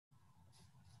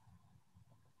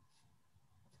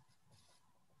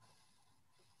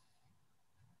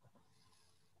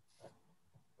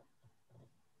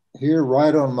here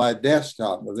right on my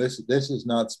desktop. Now this is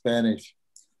not Spanish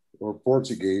or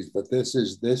Portuguese, but this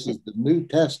is the New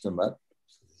Testament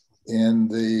in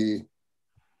the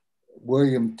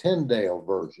William Tyndale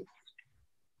version.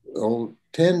 Old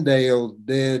Tyndale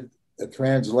did a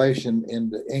translation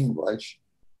into English.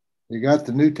 He got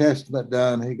the New Testament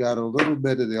done. He got a little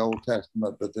bit of the Old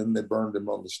Testament, but then they burned him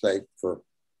on the stake for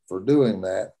doing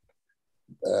that.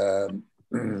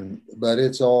 But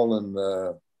it's all in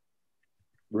the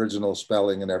original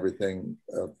spelling and everything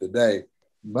of the day.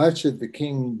 Much of the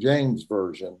King James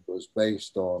Version was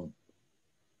based on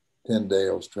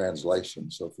Tyndale's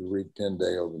translation. So if you read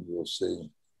Tyndale, then you'll see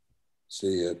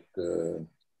it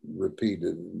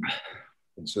repeated in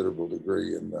considerable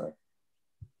degree in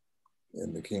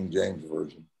the King James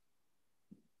Version.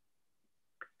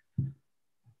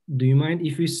 Do you mind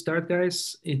if we start,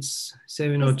 guys? It's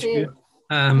 7:02.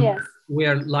 Yes. We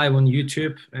are live on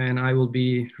YouTube, and I will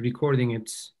be recording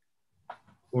it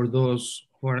for those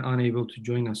who are unable to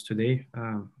join us today.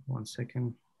 1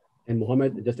 second. And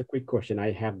Mohammed, just a quick question.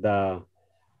 I have the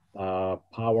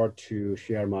power to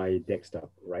share my desktop,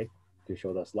 right? To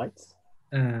show the slides?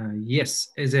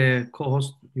 Yes, as a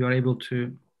co-host, you are able to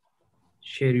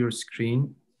share your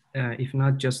screen. If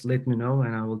not, just let me know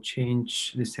and I will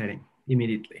change the setting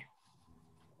immediately.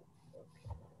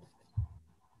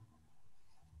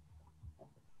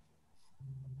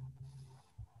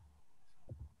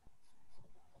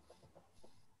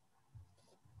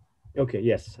 Okay,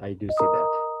 yes, I do see that.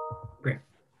 Great.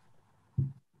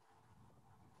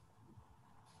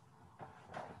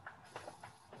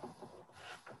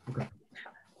 Okay.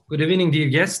 Good evening, dear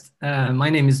guest. My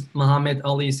name is Mohammed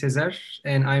Ali Sezer,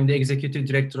 and I'm the Executive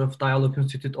Director of Dialogue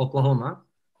Institute, Oklahoma.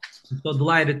 I'm so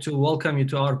delighted to welcome you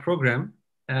to our program.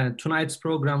 Tonight's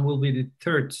program will be the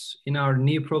third in our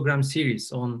new program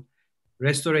series on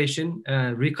restoration,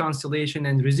 reconciliation,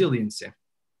 and resiliency.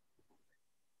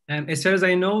 As far as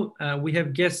I know, we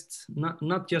have guests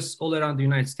not just all around the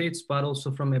United States, but also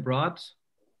from abroad.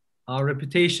 Our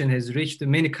reputation has reached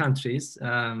many countries.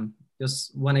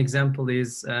 Just one example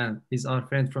is our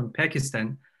friend from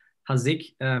Pakistan,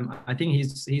 Hazik. I think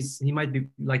he might be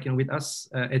with us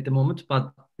at the moment,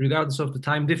 but regardless of the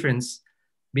time difference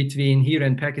between here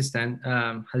and Pakistan,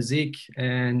 Hazik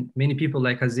and many people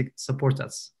like Hazik support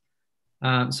us.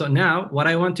 So now what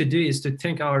I want to do is to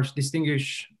thank our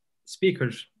distinguished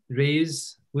speakers,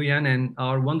 Rais Bhuiyan, and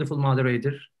our wonderful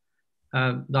moderator,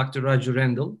 Dr. Raju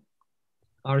Randall.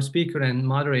 Our speaker and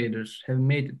moderators have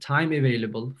made time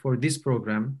available for this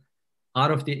program out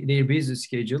of their busy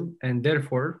schedule, and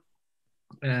therefore,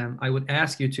 I would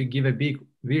ask you to give a big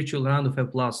virtual round of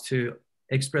applause to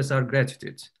express our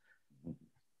gratitude.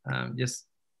 Just,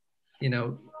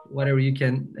 whatever you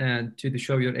can to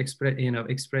show your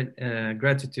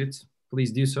gratitude,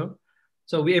 please do so.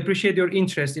 So we appreciate your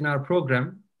interest in our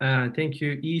program. Thank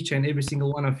you each and every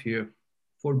single one of you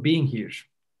for being here.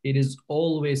 It is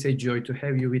always a joy to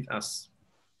have you with us.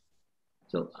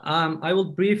 So I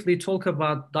will briefly talk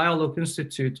about Dialogue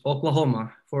Institute,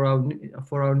 Oklahoma, for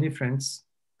our new friends.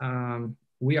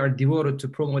 We are devoted to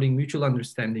promoting mutual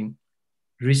understanding,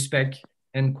 respect,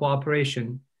 and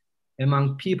cooperation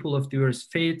among people of diverse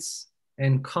faiths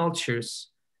and cultures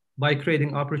by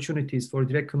creating opportunities for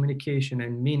direct communication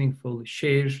and meaningful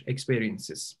shared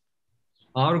experiences.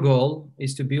 Our goal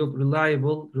is to build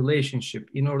reliable relationship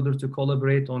in order to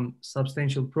collaborate on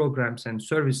substantial programs and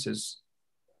services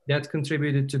that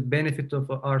contributed to benefit of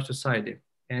our society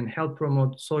and help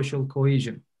promote social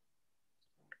cohesion.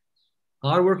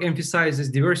 Our work emphasizes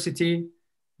diversity,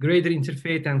 greater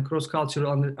interfaith and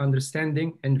cross-cultural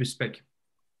understanding and respect.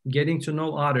 Getting to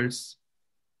know others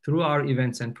through our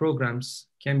events and programs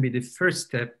can be the first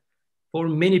step for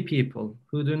many people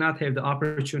who do not have the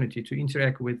opportunity to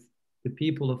interact with the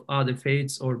people of other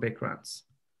faiths or backgrounds.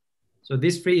 So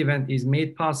this free event is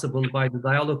made possible by the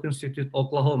Dialogue Institute,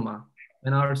 Oklahoma,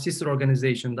 and our sister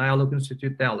organization, Dialogue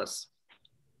Institute, Dallas.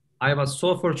 I was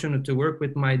so fortunate to work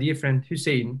with my dear friend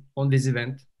Hussein on this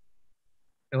event.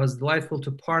 It was delightful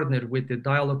to partner with the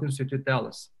Dialogue Institute,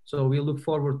 Dallas. So we look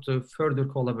forward to further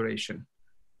collaboration.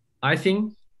 I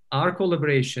think our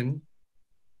collaboration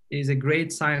is a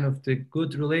great sign of the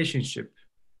good relationship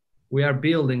we are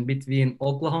building between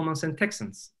Oklahomans and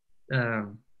Texans.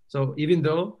 So even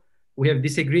though we have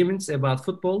disagreements about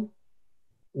football,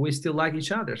 we still like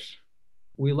each other.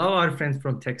 We love our friends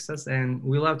from Texas and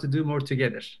we love to do more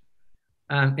together.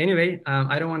 Anyway,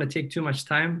 I don't want to take too much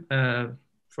time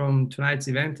from tonight's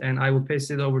event, and I will pass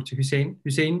it over to Hussein.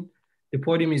 Hussein, the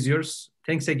podium is yours.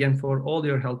 Thanks again for all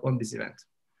your help on this event.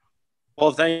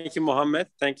 Well, thank you, Mohammed.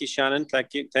 Thank you, Shannon.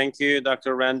 Thank you,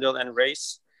 Dr. Randall and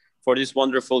Rais, for this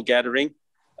wonderful gathering.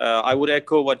 I would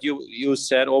echo what you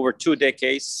said. Over 2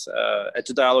 decades at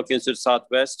the Dialogue Institute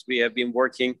Southwest, we have been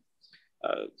working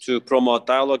to promote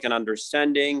dialogue and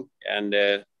understanding and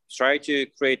try to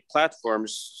create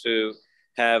platforms to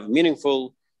have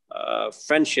meaningful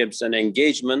friendships and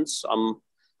engagements.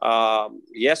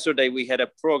 Yesterday, we had a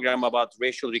program about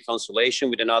racial reconciliation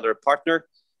with another partner.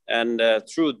 And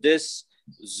through this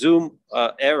Zoom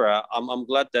era, I'm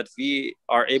glad that we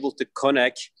are able to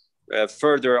connect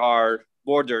further our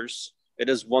borders. It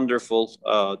is wonderful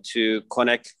to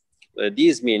connect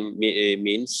these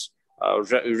means.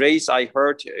 Rais, I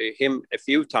heard him a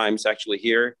few times actually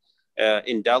here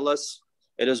in Dallas.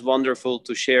 It is wonderful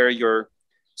to share your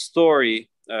story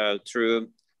through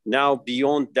now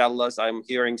beyond Dallas. I'm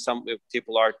hearing some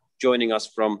people are joining us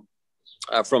from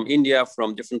India,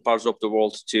 from different parts of the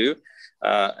world too.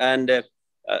 And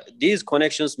these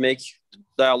connections make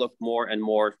dialogue more and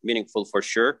more meaningful for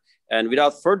sure. And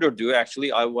without further ado,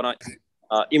 actually, I want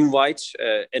to invite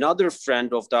another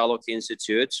friend of Dialogue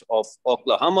Institute of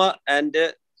Oklahoma and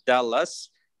Dallas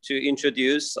to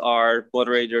introduce our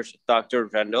moderator, Dr.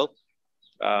 Randall.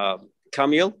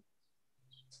 Camille.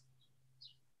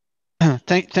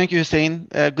 Thank you, Hussein.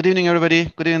 Good evening,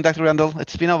 everybody. Good evening, Dr. Randall.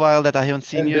 It's been a while that I haven't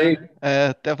seen you.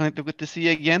 Definitely good to see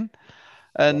you again.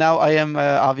 Now I am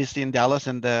obviously in Dallas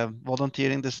and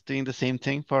volunteering, doing the same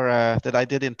thing for that I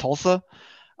did in Tulsa.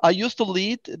 I used to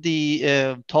lead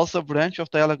the Tulsa branch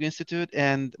of Dialogue Institute,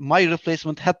 and my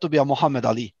replacement had to be a Muhammad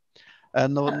Ali. They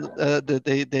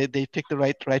picked the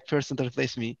right person to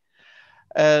replace me.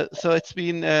 So it's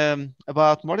been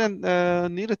about more than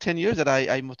nearly 10 years that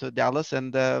I moved to Dallas,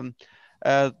 and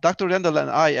Dr. Randall and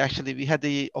I actually we had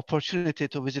the opportunity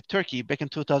to visit Turkey back in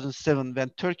 2007 when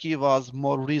Turkey was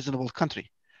more reasonable country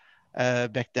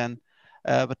back then,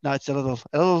 but now it's a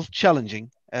little challenging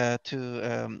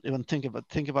to even think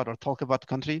about or talk about the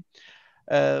country.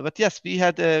 But yes, we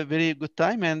had a very good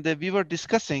time, and we were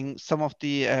discussing some of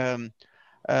the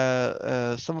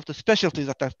specialties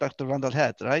that Dr. Randall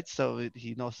had, right? So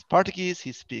he knows Portuguese,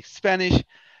 he speaks Spanish,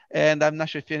 and I'm not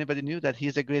sure if anybody knew that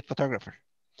he's a great photographer.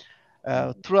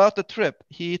 Throughout the trip,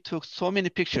 he took so many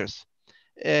pictures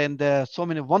and so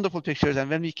many wonderful pictures. And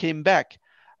when we came back,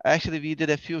 actually, we did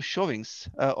a few showings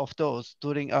of those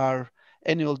during our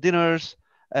annual dinners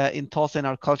in Tulsa in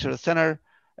our cultural center.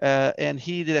 And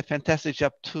he did a fantastic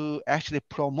job to actually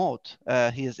promote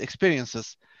his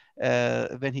experiences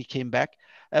when he came back.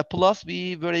 Plus,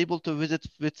 we were able to visit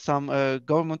with some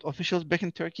government officials back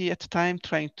in Turkey at the time,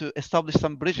 trying to establish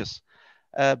some bridges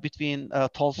between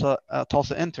Tulsa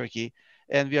and Turkey.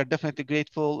 And we are definitely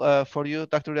grateful for you,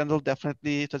 Dr. Randall.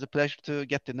 Definitely, it was a pleasure to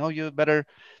get to know you better.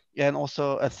 And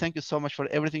also, thank you so much for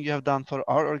everything you have done for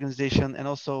our organization and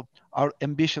also our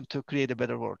ambition to create a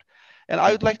better world. And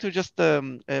I would like to just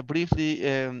briefly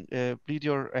read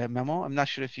your memo. I'm not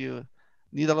sure if you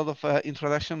need a lot of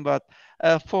introduction, but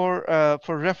for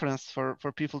reference,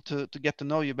 for people to get to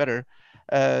know you better,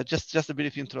 just a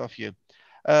brief intro of you.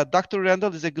 Dr.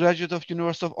 Randall is a graduate of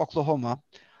University of Oklahoma.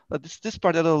 This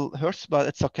part a little hurts, but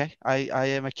it's okay. I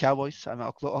am a Cowboys. I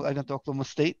went to Oklahoma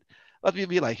State, but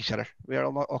we like each other. We are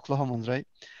all Oklahomans, right?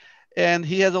 And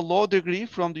he has a law degree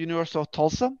from the University of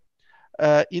Tulsa.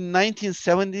 In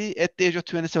 1970, at the age of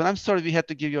 27, I'm sorry we had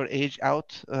to give your age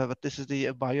out, but this is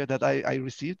the bio that I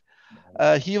received.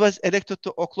 He was elected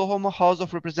to Oklahoma House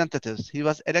of Representatives. He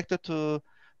was elected to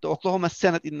the Oklahoma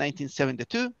Senate in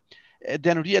 1972,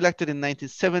 then re-elected in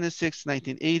 1976,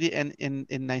 1980, and in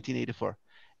 1984.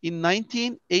 In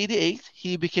 1988,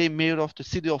 he became mayor of the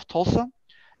city of Tulsa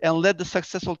and led the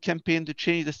successful campaign to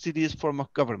change the city's form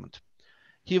of government.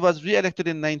 He was re-elected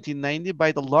in 1990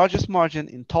 by the largest margin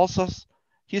in Tulsa's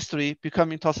history,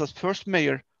 becoming Tulsa's first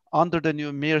mayor under the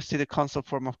new mayor-city council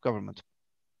form of government.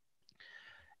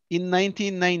 In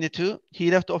 1992, he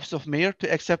left the office of mayor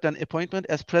to accept an appointment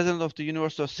as president of the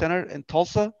University of Center in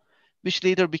Tulsa, which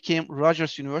later became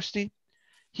Rogers University.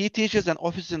 He teaches an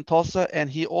office in Tulsa, and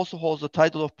he also holds the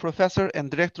title of professor and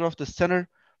director of the Center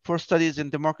for Studies in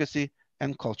Democracy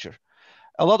and Culture.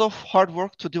 A lot of hard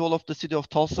work to develop the city of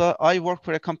Tulsa. I work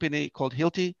for a company called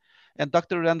Hilti, and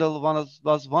Dr. Randall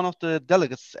was one of the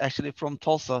delegates actually from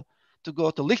Tulsa to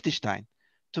go to Liechtenstein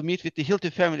to meet with the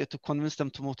Hilti family to convince them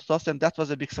to move to Tulsa, and that was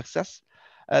a big success.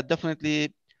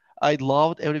 Definitely, I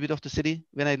loved every bit of the city.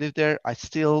 When I lived there, I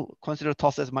still consider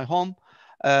Tulsa as my home,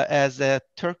 as a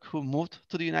Turk who moved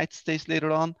to the United States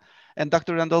later on. And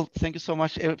Dr. Randall, thank you so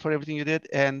much for everything you did,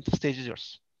 and the stage is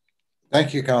yours.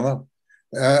 Thank you, Kama.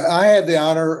 I had the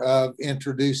honor of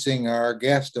introducing our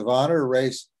guest of honor,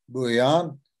 Rais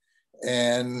Bhuiyan,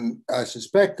 and I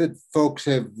suspect that folks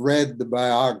have read the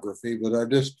biography, but I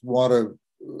just want to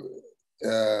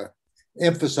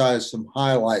emphasize some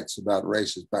highlights about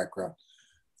Race's background.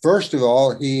 First of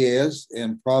all, he is,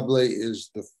 and probably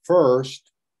is the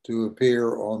first to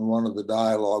appear on one of the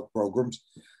dialogue programs,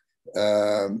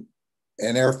 an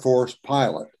Air Force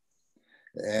pilot.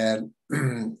 And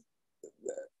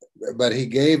but he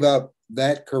gave up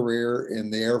that career in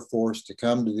the Air Force to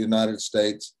come to the United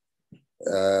States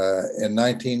in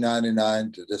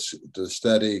 1999 to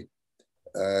study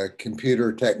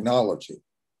computer technology.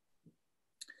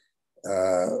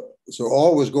 So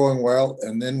all was going well.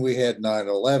 And then we had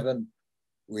 9/11.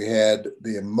 We had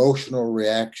the emotional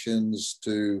reactions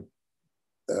to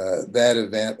that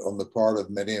event on the part of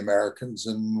many Americans.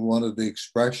 And one of the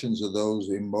expressions of those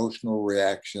emotional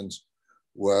reactions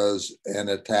was an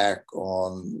attack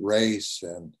on Rais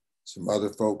and some other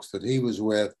folks that he was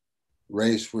with.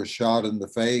 Rais was shot in the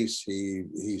face.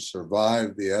 He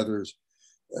survived. The others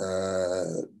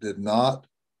did not.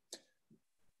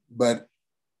 But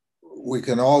we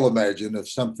can all imagine if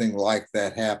something like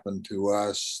that happened to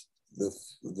us,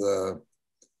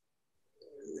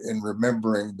 in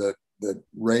remembering that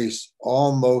Rais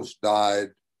almost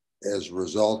died as a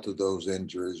result of those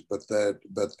injuries, but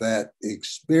that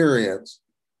experience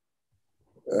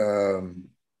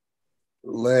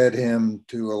led him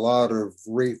to a lot of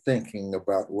rethinking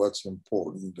about what's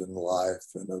important in life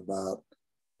and about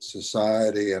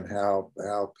society and how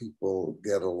people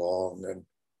get along,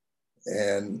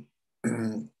 and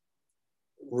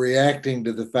reacting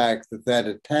to the fact that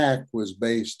attack was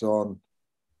based on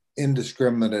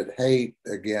indiscriminate hate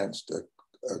against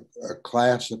a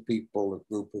class of people, a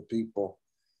group of people.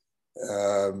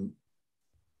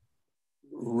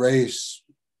 Rais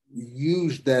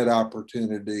used that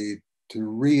opportunity to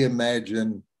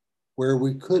reimagine where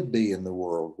we could be in the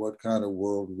world, what kind of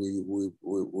world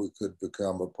we could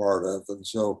become a part of. And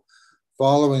so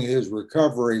following his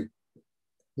recovery,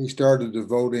 he started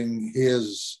devoting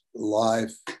his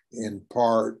life in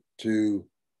part to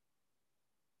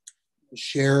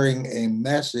sharing a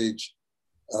message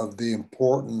of the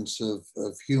importance of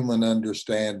human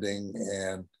understanding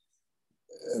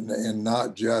and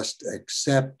not just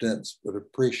acceptance, but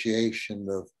appreciation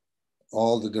of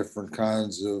all the different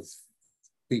kinds of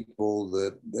people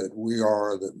that we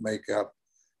are, that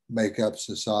make up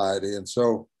society. And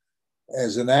so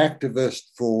as an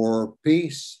activist for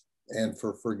peace and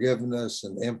for forgiveness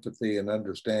and empathy and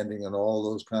understanding and all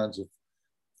those kinds of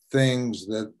things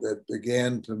that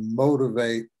began to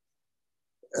motivate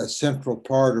a central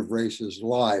part of Race's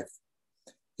life,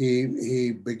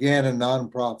 he began a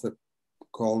nonprofit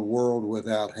called World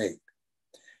Without Hate.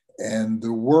 And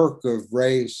the work of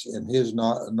Rais and his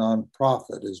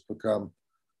nonprofit has become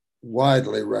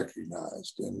widely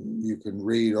recognized. And you can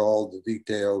read all the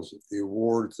details of the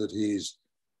awards that he's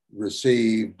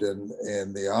received and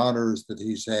the honors that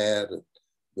he's had,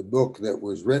 the book that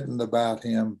was written about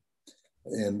him.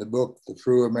 In the book, The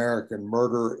True American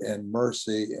Murder and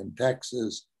Mercy in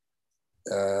Texas,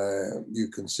 you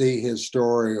can see his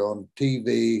story on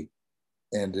TV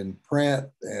and in print,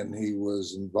 and he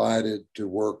was invited to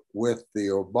work with the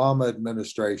Obama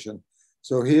administration.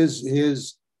 So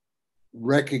his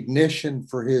recognition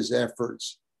for his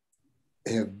efforts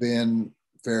have been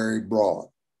very broad.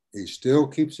 He still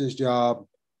keeps his job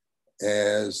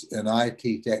as an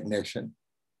IT technician.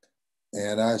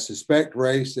 And I suspect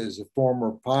Rais, as a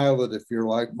former pilot, if you're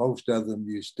like most of them,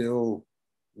 you still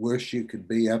wish you could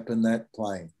be up in that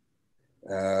plane.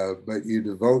 But you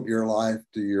devote your life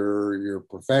to your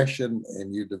profession,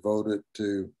 and you devote it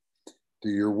to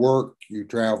your work. You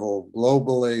travel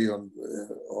globally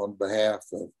on behalf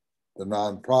of the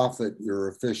nonprofit. You're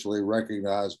officially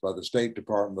recognized by the State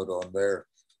Department on their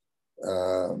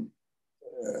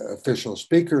official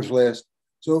speakers list.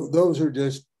 So those are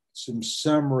just some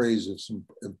summaries of some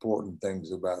important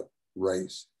things about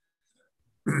Rais.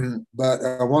 But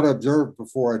I want to observe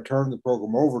before I turn the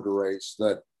program over to Rais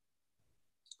that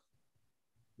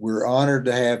we're honored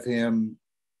to have him.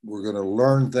 We're going to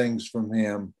learn things from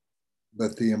him,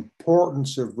 but the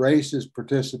importance of Rais's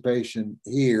participation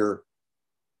here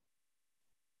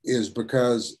is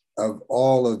because of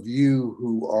all of you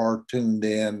who are tuned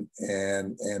in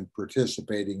and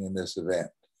participating in this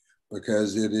event,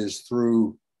 because it is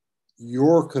through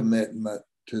your commitment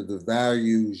to the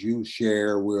values you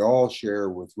share, we all share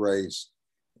with Rais,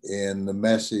 in the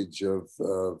message of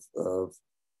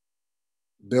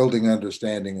building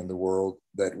understanding in the world,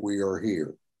 that we are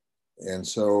here. And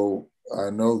so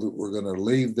I know that we're going to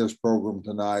leave this program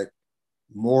tonight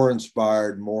more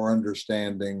inspired, more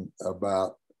understanding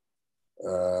about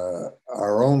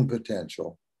our own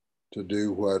potential to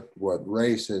do what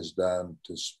Rais has done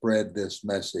to spread this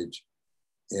message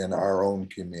in our own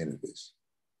communities.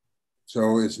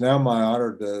 So it's now my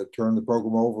honor to turn the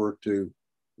program over to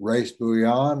Rais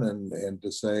Bhuiyan and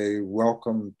to say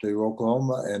welcome to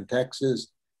Oklahoma and Texas,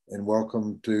 and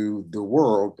welcome to the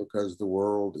world, because the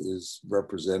world is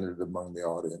represented among the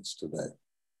audience today.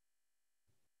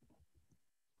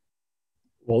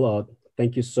 Well,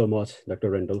 thank you so much, Dr.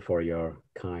 Rendell, for your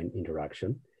kind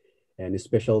introduction. And a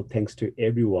special thanks to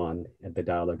everyone at the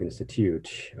Dialogue Institute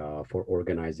for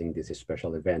organizing this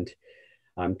special event.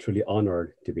 I'm truly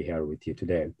honored to be here with you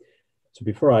today. So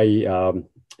before I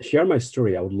share my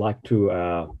story, I would like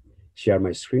to share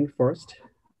my screen first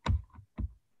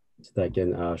so that I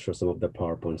can show some of the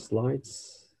PowerPoint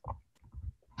slides.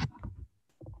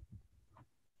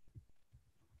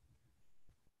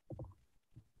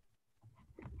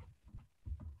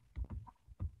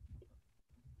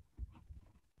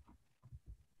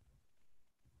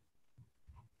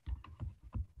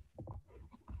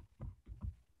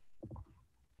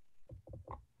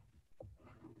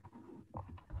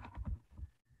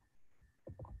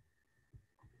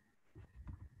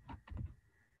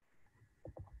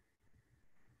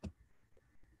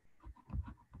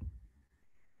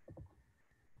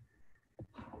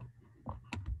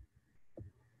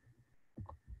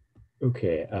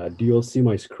 Okay, do you all see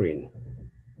my screen?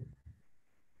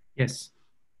 Yes.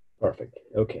 Perfect,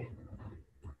 okay.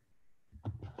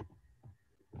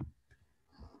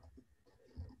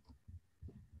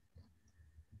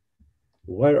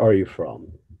 Where are you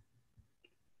from?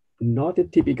 Not a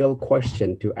typical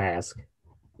question to ask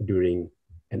during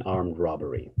an armed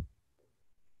robbery.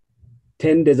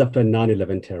 10 days after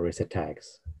 9/11 terrorist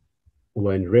attacks,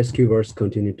 when rescuers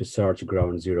continued to search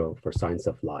ground zero for signs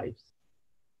of life,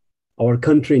 our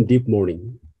country in deep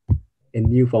mourning, and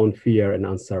newfound fear and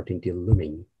uncertainty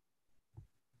looming,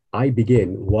 I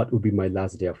began what would be my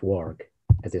last day of work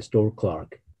as a store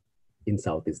clerk in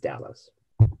Southeast Dallas.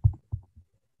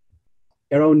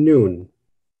 Around noon,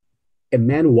 a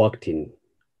man walked in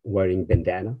wearing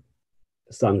bandana,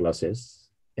 sunglasses,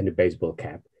 and a baseball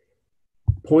cap,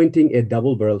 pointing a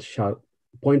double-barreled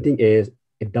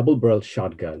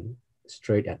shotgun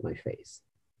straight at my face.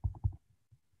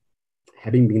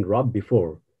 Having been robbed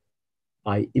before,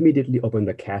 I immediately opened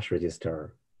the cash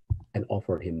register and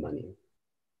offered him money.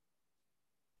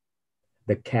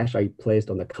 The cash I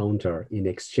placed on the counter in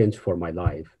exchange for my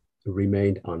life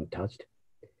remained untouched.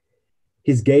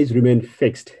 His gaze remained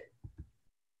fixed.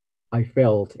 I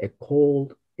felt a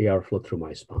cold air flow through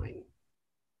my spine.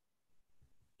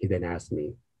 He then asked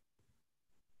me,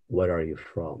 "Where are you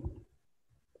from?"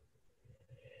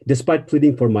 Despite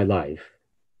pleading for my life,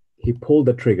 he pulled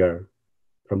the trigger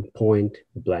from point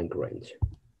blank range.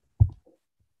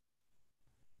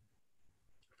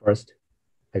 First,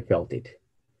 I felt it.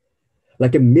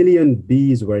 Like a million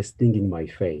bees were stinging my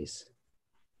face.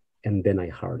 And then I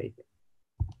heard it,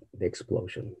 the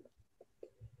explosion.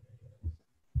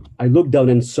 I looked down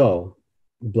and saw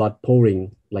blood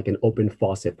pouring like an open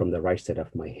faucet from the right side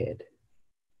of my head.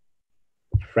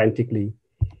 Frantically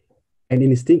and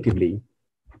instinctively,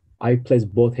 I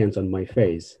placed both hands on my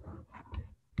face,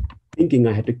 thinking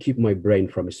I had to keep my brain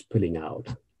from spilling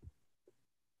out.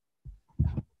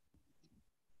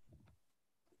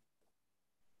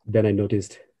 Then I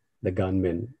noticed the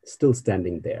gunman still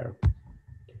standing there.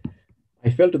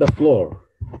 I fell to the floor.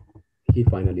 He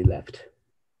finally left.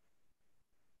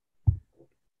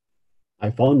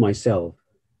 I found myself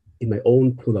in my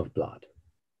own pool of blood,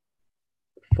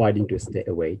 fighting to stay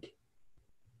awake,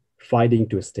 fighting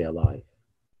to stay alive.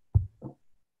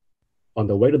 On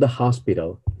the way to the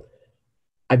hospital,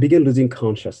 I began losing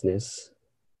consciousness.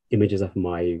 Images of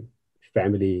my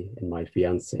family and my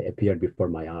fiance appeared before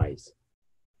my eyes.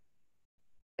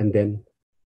 And then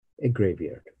a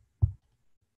graveyard.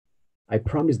 I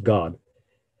promised God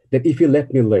that if He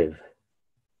let me live,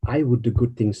 I would do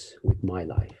good things with my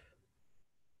life.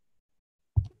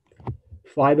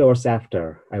 5 hours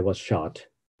after I was shot,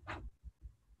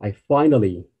 I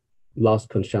finally lost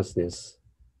consciousness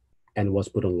and was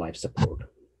put on life support.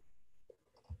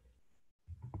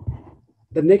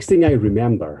 The next thing I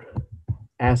remember,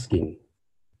 asking,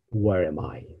 "Where am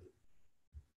I?"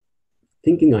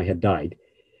 Thinking I had died,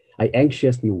 I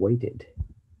anxiously waited.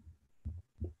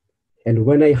 And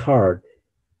when I heard,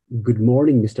 "Good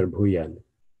morning, Mr. Bhuiyan,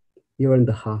 you're in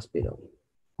the hospital,"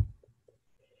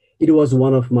 it was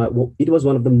one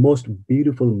of the most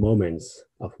beautiful moments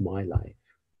of my life.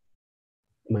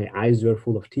 My eyes were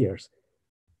full of tears,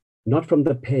 not from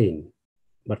the pain,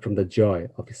 but from the joy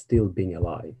of still being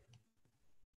alive.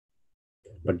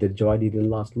 But the joy didn't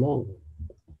last long.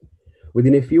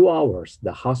 Within a few hours,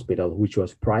 the hospital, which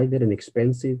was private and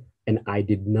expensive, and I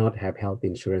did not have health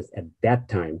insurance at that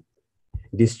time,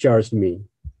 discharged me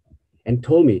and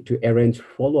told me to arrange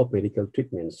follow-up medical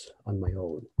treatments on my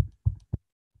own.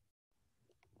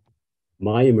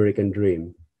 My American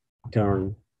dream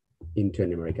turned into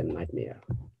an American nightmare.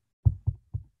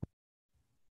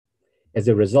 As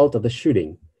a result of the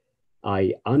shooting,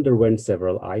 I underwent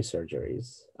several eye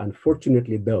surgeries.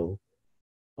 Unfortunately, though,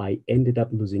 I ended up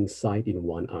losing sight in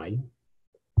one eye.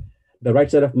 The right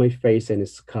side of my face and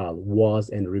skull was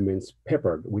and remains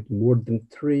peppered with more than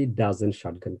 3 dozen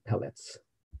shotgun pellets.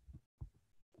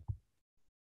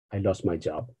 I lost my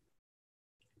job,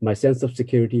 my sense of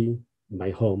security,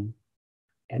 my home,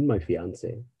 and my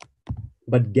fiance,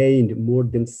 but gained more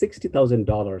than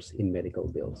 $60,000 in medical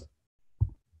bills.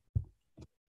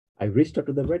 I reached out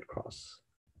to the Red Cross,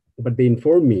 but they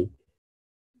informed me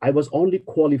I was only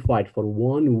qualified for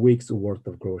 1 week's worth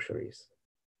of groceries.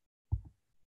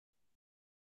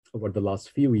 Over the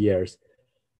last few years,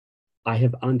 I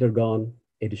have undergone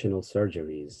additional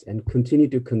surgeries and continue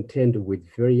to contend with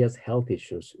various health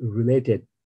issues related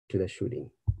to the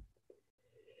shooting.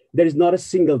 There is not a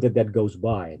single day that goes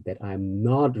by that I'm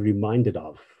not reminded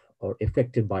of or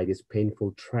affected by this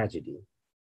painful tragedy.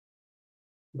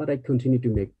 But I continue to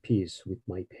make peace with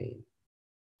my pain.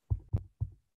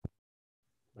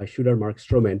 My shooter, Mark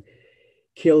Stroman,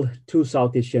 killed 2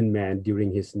 South Asian men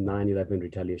during his 9/11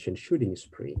 retaliation shooting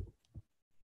spree.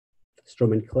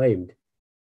 Stroman claimed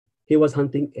he was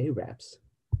hunting Arabs,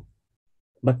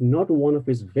 but not one of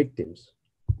his victims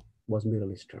was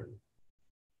Middle Eastern.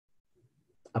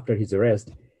 After his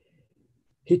arrest,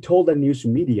 he told the news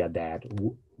media that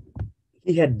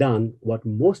he had done what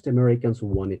most Americans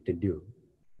wanted to do.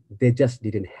 They just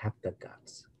didn't have the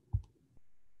guts.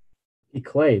 He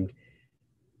claimed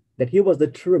that he was the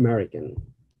true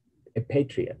American, a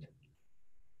patriot.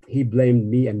 He blamed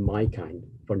me and my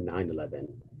kind for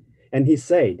 9/11, and he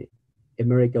said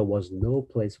America was no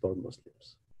place for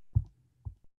Muslims.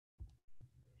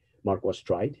 Mark was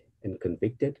tried and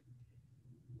convicted.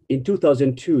 In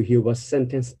 2002, he was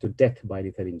sentenced to death by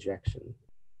lethal injection.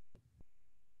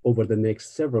 Over the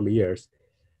next several years,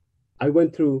 I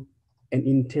went through an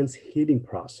intense healing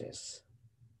process,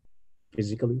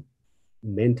 physically,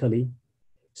 mentally,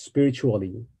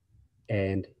 spiritually,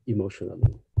 and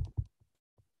emotionally.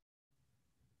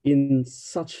 In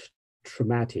such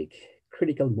traumatic,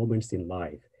 critical moments in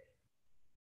life,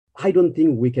 I don't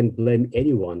think we can blame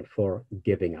anyone for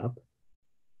giving up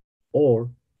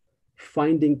or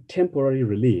finding temporary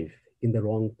relief in the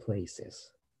wrong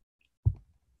places.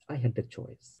 I had the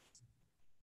choice.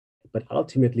 But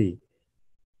ultimately,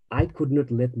 I could not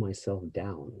let myself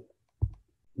down.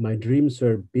 My dreams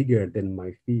were bigger than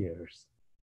my fears.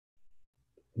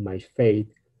 My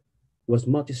faith was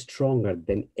much stronger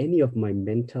than any of my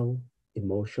mental,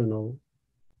 emotional,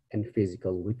 and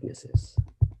physical weaknesses.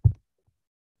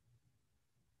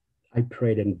 I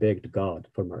prayed and begged God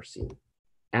for mercy,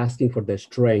 asking for the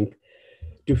strength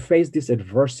to face this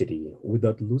adversity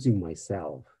without losing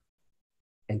myself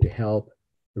and to help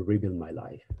rebuild my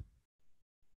life.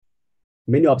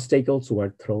 Many obstacles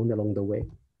were thrown along the way.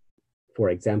 For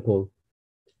example,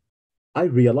 I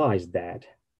realized that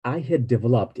I had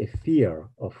developed a fear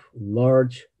of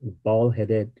large,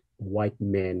 bald-headed white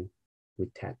men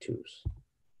with tattoos,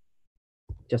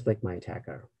 just like my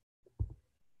attacker.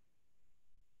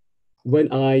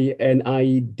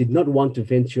 I did not want to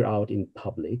venture out in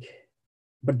public,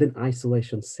 but then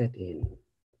isolation set in.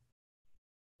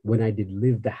 When I did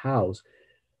leave the house,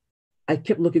 I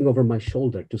kept looking over my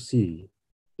shoulder to see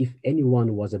if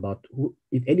anyone was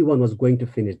going to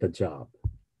finish the job.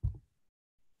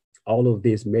 All of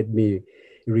this made me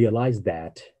realize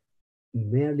that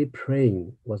merely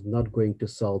praying was not going to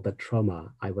solve the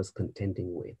trauma I was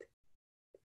contending with.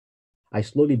 I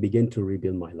slowly began to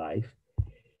rebuild my life,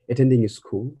 attending a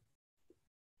school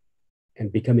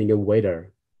and becoming a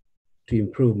waiter to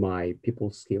improve my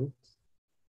people skills,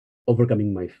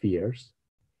 overcoming my fears,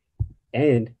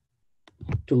 and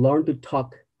to learn to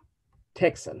talk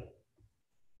Texan.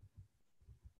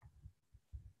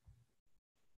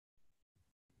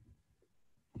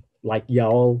 Like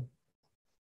y'all,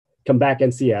 come back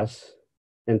and see us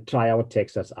and try our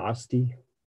Texas Asti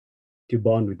to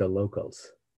bond with the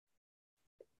locals.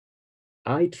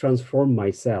 I transformed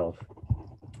myself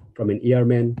from an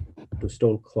airman to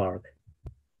store clerk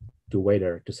to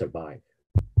waiter to survive.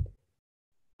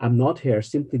 I'm not here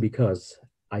simply because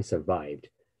I survived,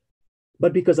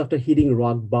 but because after hitting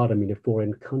rock bottom in a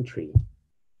foreign country,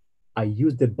 I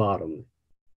used the bottom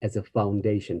as a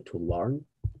foundation to learn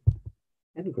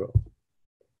and grow.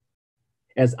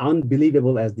 As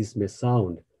unbelievable as this may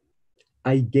sound,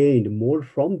 I gained more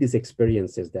from these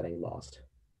experiences that I lost.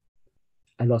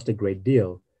 I lost a great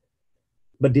deal,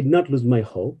 but did not lose my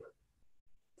hope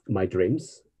my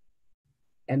dreams,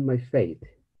 and my faith.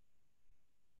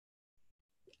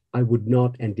 I would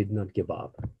not and did not give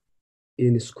up.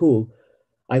 In school,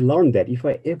 I learned that if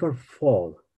I ever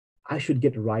fall, I should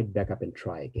get right back up and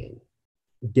try again.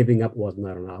 Giving up was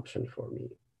not an option for me.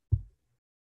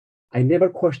 I never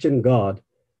questioned God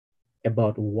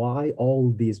about why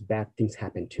all these bad things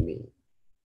happened to me.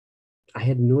 I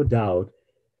had no doubt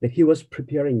that He was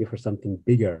preparing me for something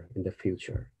bigger in the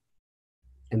future.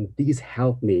 And these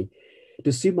helped me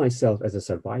to see myself as a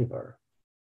survivor,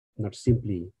 not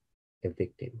simply a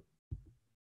victim.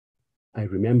 I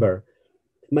remember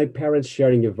my parents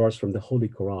sharing a verse from the Holy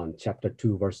Quran, chapter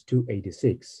 2, verse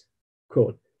 286,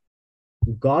 quote,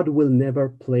 God will never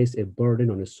place a burden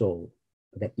on a soul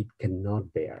that it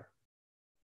cannot bear,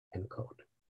 end quote.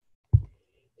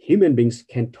 Human beings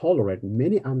can tolerate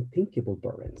many unthinkable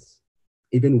burdens,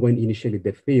 even when initially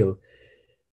they feel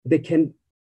they can't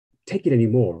take it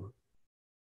anymore,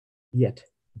 yet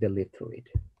they live through it.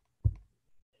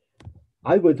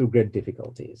 I went through great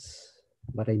difficulties,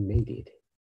 but I made it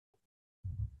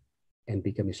and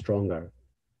become stronger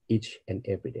each and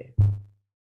every day.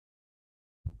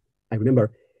 I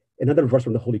remember another verse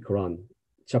from the Holy Quran,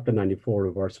 chapter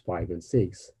 94, verse 5 and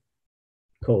 6,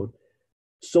 quote,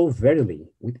 so verily,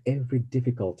 with every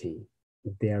difficulty,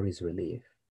 there is relief.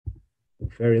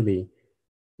 Verily,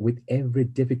 with every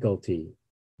difficulty,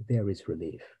 there is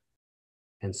relief.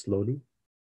 And slowly,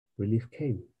 relief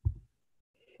came.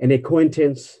 An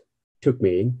acquaintance took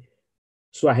me in,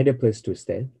 so I had a place to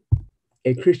stay.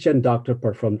 A Christian doctor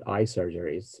performed eye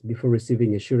surgeries before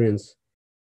receiving assurance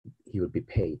he would be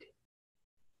paid.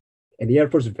 An Air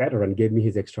Force veteran gave me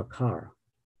his extra car.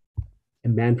 A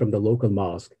man from the local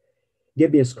mosque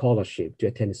gave me a scholarship to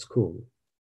attend school.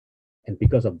 And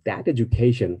because of that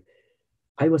education,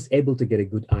 I was able to get a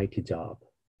good IT job.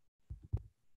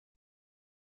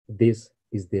 This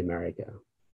is the America.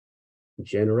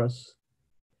 Generous,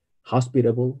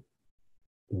 hospitable,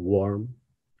 warm,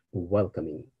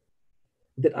 welcoming,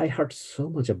 that I heard so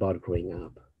much about growing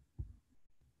up.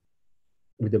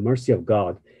 With the mercy of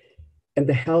God and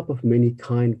the help of many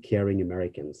kind, caring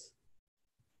Americans,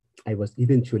 I was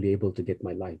eventually able to get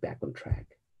my life back on track.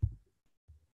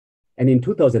 And in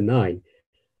 2009,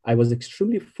 I was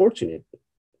extremely fortunate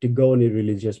to go on a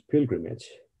religious pilgrimage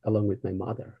along with my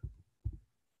mother.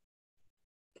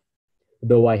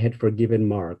 Though I had forgiven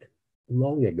Mark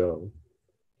long ago,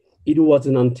 it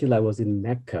wasn't until I was in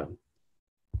Mecca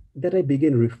that I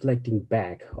began reflecting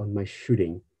back on my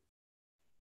shooting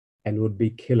and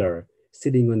would-be killer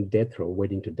sitting on death row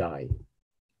waiting to die.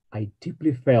 I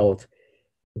deeply felt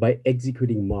by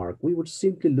executing Mark, we would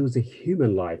simply lose a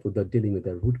human life without dealing with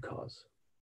the root cause.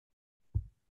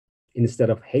 Instead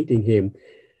of hating him,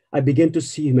 I began to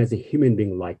see him as a human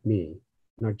being like me,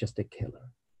 not just a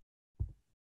killer.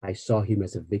 I saw him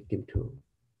as a victim too.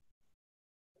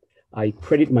 I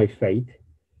credit my faith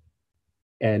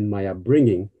and my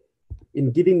upbringing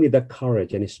in giving me the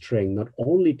courage and strength not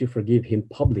only to forgive him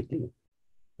publicly,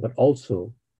 but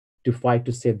also to fight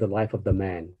to save the life of the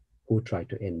man who tried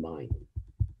to end mine.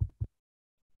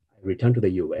 I returned to the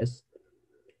US,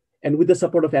 and with the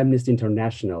support of Amnesty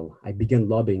International, I began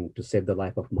lobbying to save the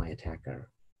life of my attacker.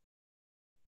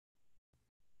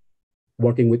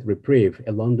 Working with Reprieve,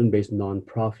 a London-based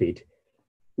nonprofit,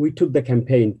 we took the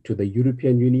campaign to the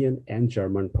European Union and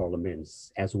German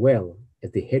parliaments, as well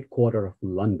as the headquarters of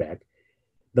Lundbeck,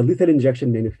 the lethal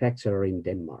injection manufacturer in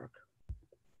Denmark.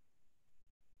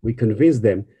 We convinced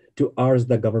them to urge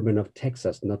the government of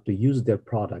Texas not to use their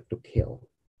product to kill.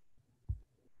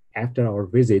 After our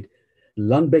visit,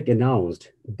 Lundbeck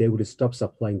announced they would stop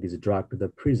supplying this drug to the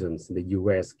prisons in the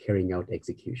US carrying out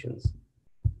executions.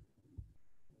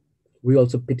 We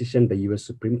also petitioned the US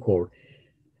Supreme Court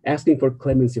asking for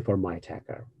clemency for my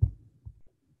attacker.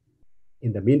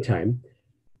 In the meantime,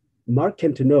 Mark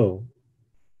came to know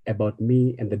about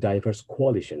me and the diverse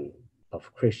coalition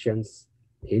of Christians,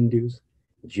 Hindus,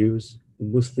 Jews,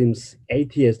 Muslims,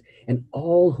 atheists, and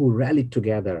all who rallied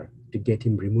together to get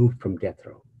him removed from death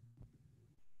row.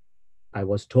 I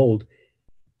was told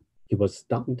he was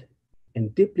stunned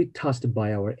and deeply touched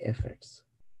by our efforts.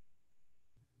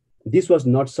 This was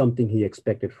not something he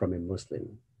expected from a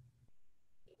Muslim.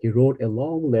 He wrote a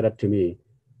long letter to me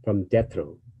from death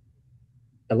row.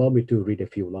 Allow me to read a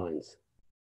few lines.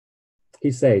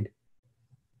 He said,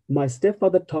 "My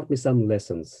stepfather taught me some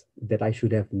lessons that I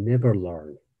should have never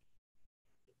learned.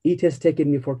 It has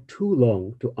taken me for too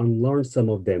long to unlearn some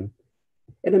of them,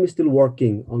 and I'm still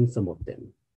working on some of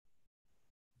them.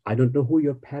 I don't know who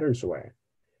your parents were,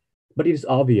 but it is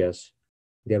obvious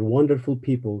they're wonderful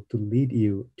people to lead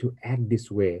you to act this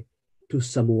way to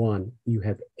someone you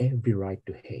have every right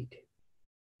to hate.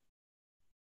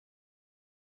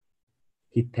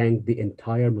 He thanked the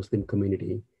entire Muslim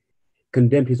community,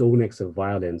 condemned his own acts of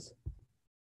violence,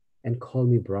 and called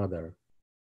me brother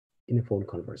in a phone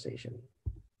conversation.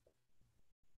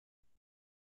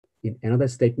 In another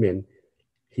statement,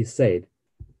 he said,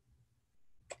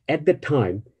 at that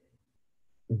time,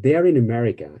 there in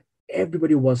America,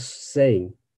 everybody was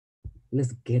saying,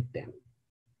 let's get them.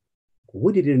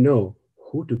 We didn't know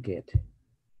who to get.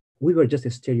 We were just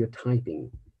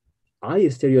stereotyping. I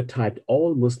stereotyped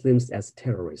all Muslims as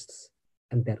terrorists,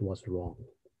 and that was wrong.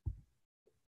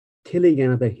 Killing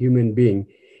another human being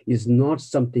is not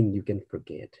something you can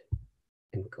forget.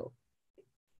 End quote.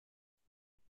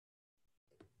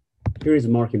 Here is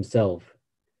Mark himself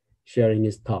sharing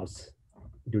his thoughts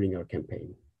during our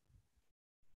campaign.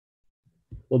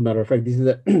 Well, matter of fact, this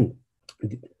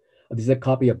is a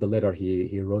copy of the letter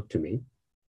he wrote to me.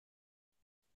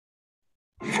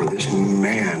 For this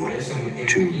man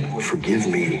to forgive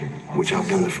me, which I've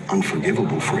done the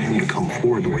unforgivable, for him to come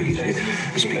forward the way he did,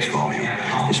 it speaks volume.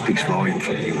 It speaks volume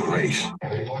for the human race.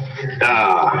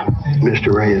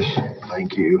 Mr. Reyes,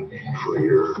 thank you for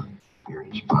your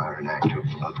inspiring act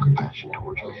of compassion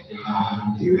towards me.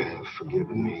 You have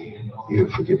forgiven me. You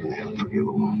have forgiven the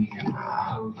unforgivable. And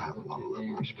I have a lot of love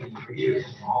and respect for you.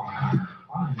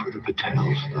 For the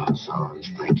Patels, the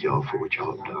Hassans, thank y'all for what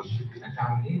y'all have done.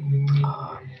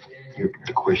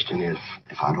 The question is,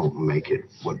 if I don't make it,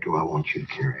 what do I want you to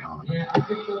carry on?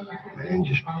 Man,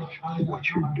 just what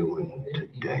you're doing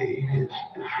today is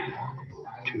remarkable.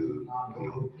 To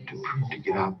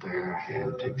get out there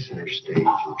and take center stage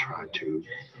and try to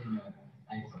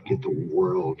get the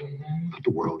world, put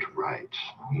the world to rights.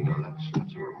 You know,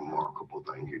 that's a remarkable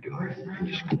thing you're doing. And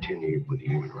just continue with the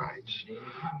human rights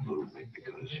movement,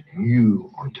 because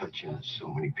you are touching so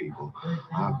many people.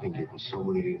 I've been getting so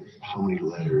many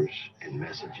letters and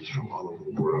messages from all over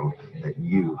the world that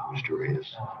you, Mr.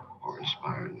 Reyes, are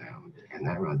inspiring them. And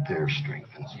that right there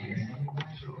strengthens me.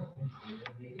 So,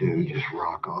 dude, just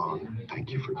rock on. Thank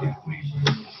you for giving me.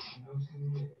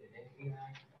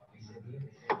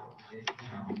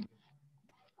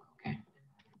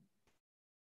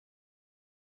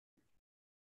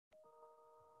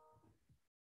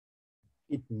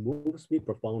 It moves me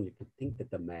profoundly to think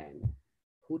that the man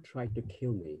who tried to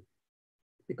kill me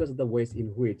because of the ways in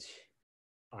which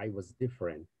I was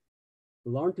different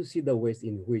learned to see the ways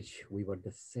in which we were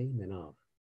the same enough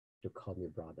to call me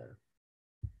brother.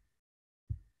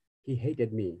 He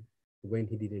hated me when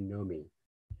he didn't know me,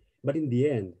 but in the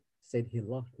end said he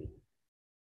loved me.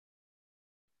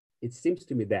 It seems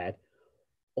to me that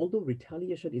although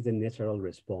retaliation is a natural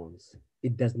response,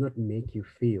 it does not make you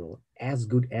feel as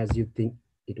good as you think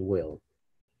it will.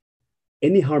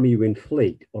 Any harm you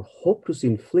inflict or hope to see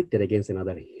inflicted against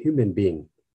another human being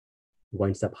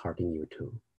winds up hurting you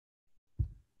too.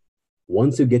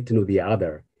 Once you get to know the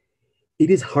other, it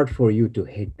is hard for you to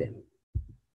hate them.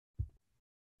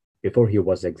 Before he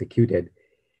was executed,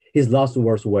 his last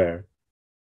words were,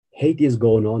 "Hate is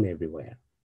going on everywhere.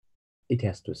 It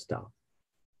has to stop.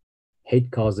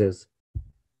 Hate causes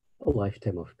a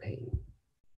lifetime of pain."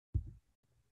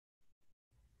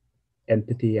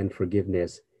 Empathy and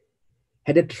forgiveness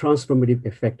had a transformative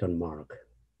effect on Mark.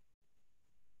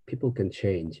 People can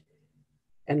change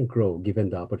and grow given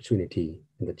the opportunity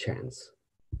and the chance.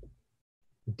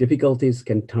 Difficulties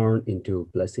can turn into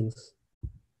blessings,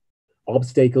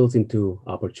 obstacles into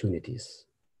opportunities.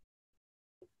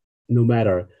 No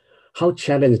matter how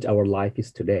challenged our life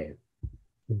is today,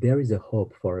 there is a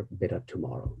hope for a better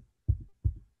tomorrow.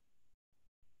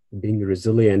 Being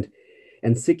resilient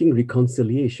and seeking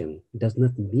reconciliation does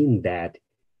not mean that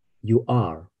you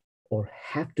are or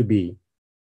have to be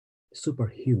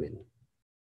superhuman,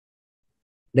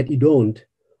 that you don't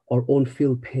or won't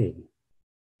feel pain,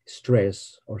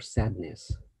 stress, or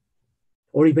sadness,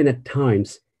 or even at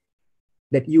times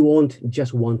that you won't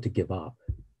just want to give up.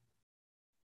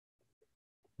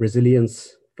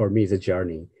 Resilience for me is a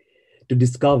journey to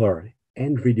discover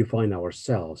and redefine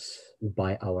ourselves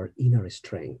by our inner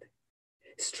strength,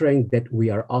 strength that we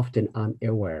are often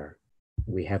unaware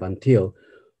we have until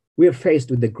we are faced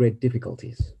with the great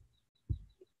difficulties.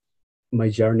 My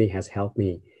journey has helped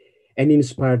me and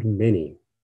inspired many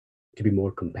to be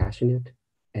more compassionate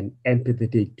and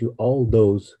empathetic to all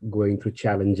those going through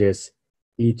challenges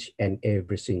each and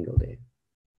every single day.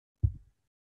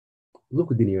 Look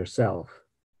within yourself.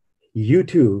 You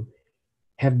too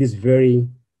have this very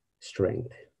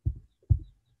strength.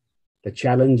 The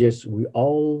challenges we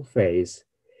all face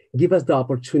give us the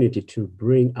opportunity to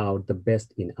bring out the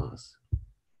best in us.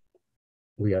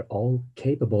 We are all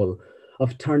capable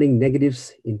of turning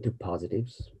negatives into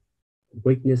positives,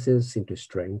 weaknesses into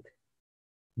strength,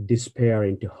 despair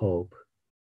into hope,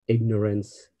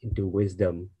 ignorance into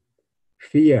wisdom,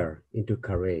 fear into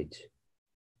courage,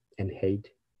 and hate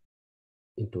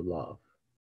into love,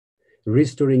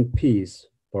 restoring peace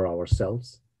for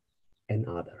ourselves and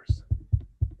others.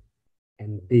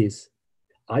 And this,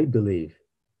 I believe,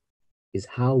 is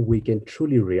how we can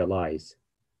truly realize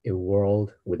a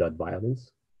world without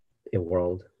violence, a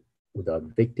world without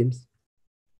victims,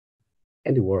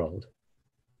 and a world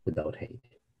without hate.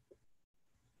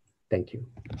 Thank you.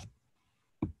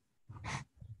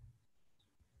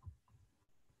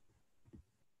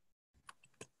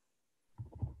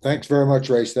 Thanks very much,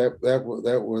 Rais.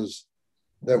 That was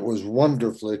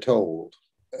wonderfully told,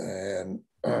 and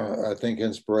I think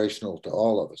inspirational to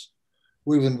all of us.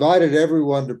 We've invited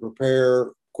everyone to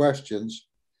prepare questions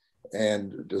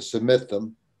and to submit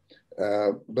them,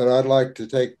 but I'd like to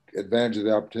take advantage of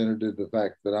the opportunity of the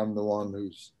fact that I'm the one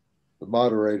who's the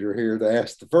moderator here to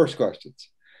ask the first questions.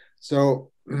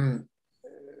 So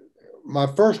my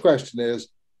first question is,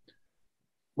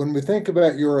 when we think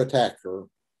about your attacker,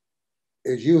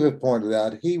 as you have pointed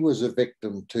out, he was a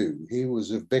victim too. He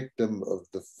was a victim of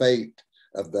the fate,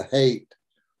 of the hate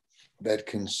that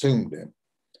consumed him.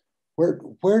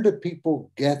 Where do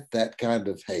people get that kind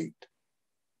of hate?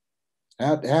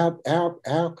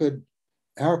 How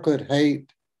could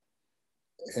hate,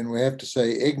 and we have to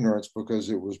say ignorance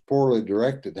because it was poorly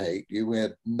directed hate. You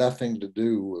had nothing to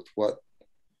do with what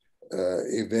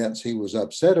events he was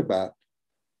upset about.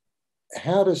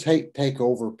 How does hate take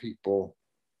over people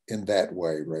in that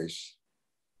way, Rais?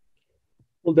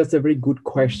 Well, that's a very good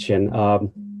question.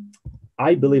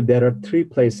 I believe there are three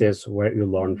places where you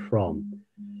learn from.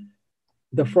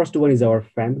 The first one is our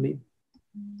family.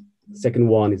 Second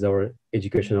one is our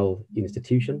educational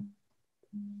institution.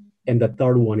 And the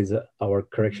third one is our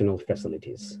correctional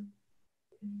facilities.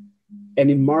 And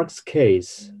in Mark's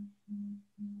case,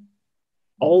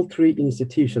 all three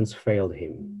institutions failed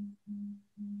him.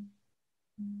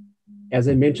 As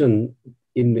I mentioned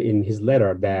in his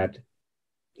letter, that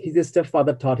his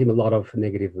stepfather taught him a lot of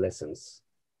negative lessons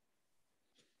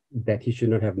that he should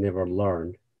not have never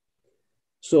learned.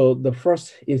 So the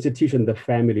first institution, the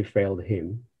family, failed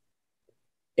him.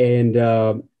 And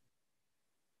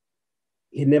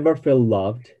he never felt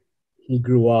loved. He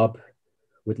grew up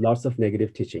with lots of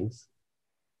negative teachings,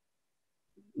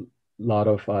 a lot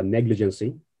of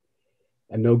negligency,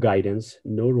 and no guidance,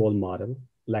 no role model,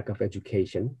 lack of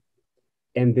education.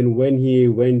 And then when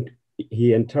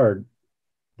he entered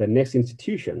the next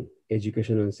institution,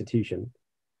 educational institution,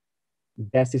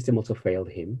 that system also failed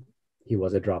him. He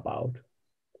was a dropout.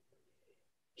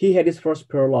 He had his first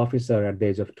parole officer at the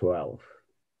age of 12,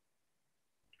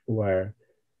 where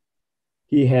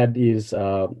he had his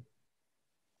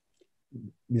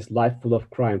this life full of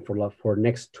crime for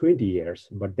next 20 years,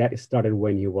 but that started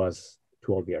when he was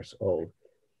 12 years old.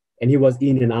 And he was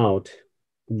in and out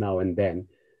now and then.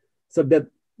 So that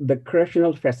the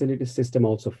correctional facility system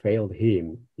also failed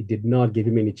him. It did not give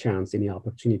him any chance, any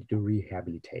opportunity to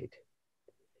rehabilitate.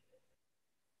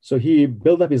 So he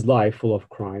built up his life full of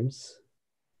crimes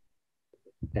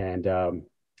and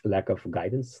lack of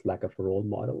guidance, lack of role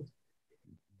models.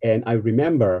 And I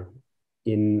remember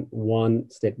in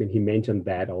one statement, he mentioned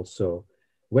that also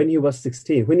when he was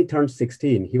 16, when he turned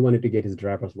 16, he wanted to get his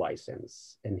driver's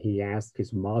license. And he asked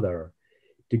his mother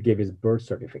to give his birth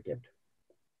certificate.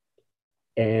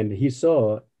 And he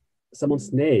saw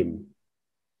someone's name,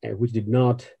 which did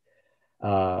not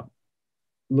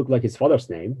look like his father's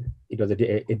name. It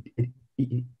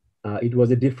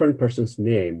was a different person's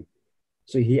name.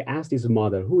 So he asked his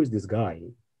mother, "Who is this guy?"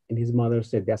 And his mother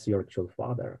said, "That's your actual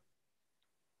father."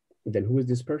 Then who is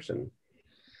this person?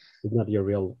 It's not your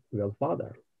real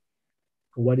father.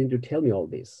 Why didn't you tell me all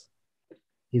this?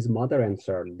 His mother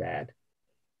answered that,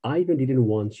 "I even didn't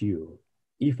want you.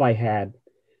 If I had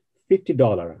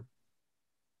 $50,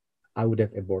 I would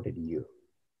have aborted you."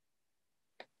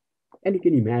 And you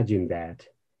can imagine that,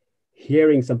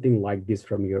 hearing something like this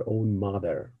from your own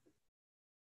mother,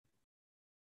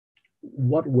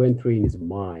 what went through in his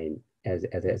mind as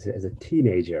a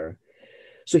teenager.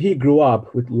 So he grew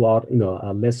up with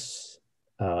less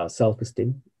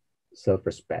self-esteem,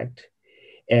 self-respect.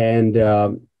 And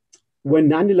when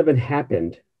 9/11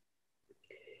 happened,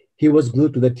 he was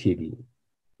glued to the TV.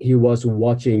 He was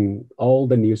watching all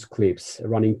the news clips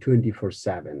running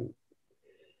 24/7,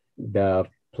 the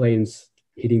planes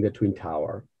hitting the Twin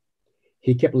Tower.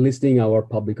 He kept listening our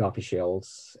public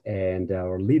officials and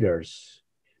our leaders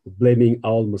blaming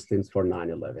all Muslims for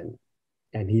 9/11.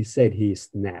 And he said he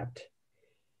snapped.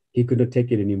 he could not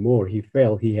take it anymore. He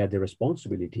felt he had the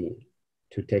responsibility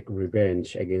to take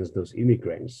revenge against those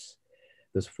immigrants,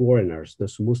 those foreigners,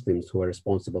 those Muslims who were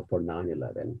responsible for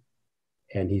 9/11.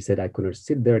 And he said, I couldn't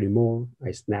sit there anymore.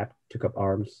 I snapped, took up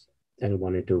arms, and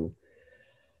wanted to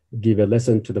give a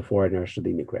lesson to the foreigners, to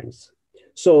the immigrants.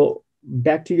 So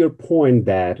back to your point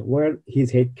that where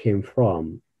his hate came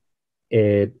from,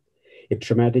 a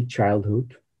traumatic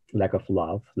childhood, lack of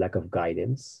love, lack of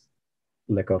guidance,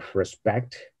 lack of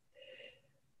respect,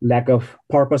 lack of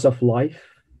purpose of life,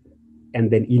 and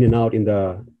then in and out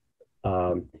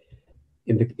um,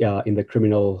 in the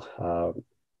criminal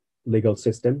legal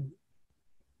system.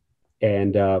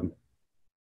 And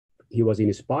he was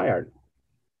inspired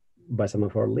by some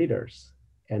of our leaders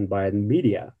and by the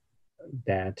media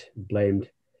that blamed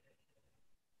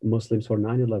Muslims for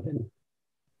 9/11.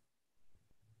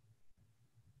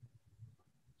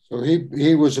 So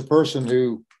he was a person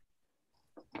who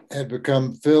had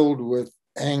become filled with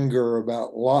anger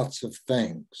about lots of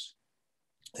things.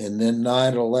 And then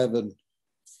 9/11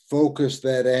 focused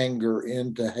that anger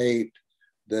into hate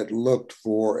that looked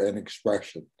for an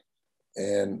expression.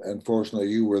 And unfortunately,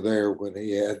 you were there when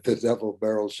he had the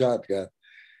double-barrel shotgun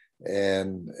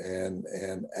and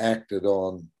acted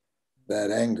on that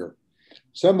anger.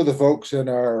 Some of the folks in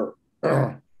our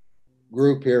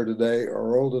group here today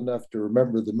are old enough to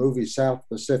remember the movie South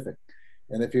Pacific.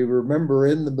 And if you remember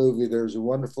in the movie, there's a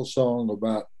wonderful song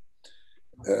about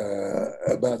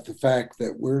the fact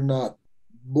that we're not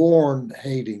born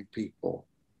hating people.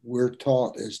 We're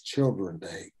taught as children to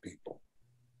hate people.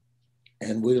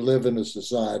 And we live in a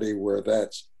society where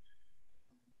that's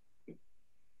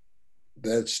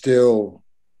still,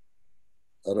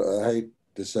 I hate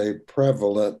to say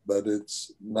prevalent, but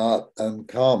it's not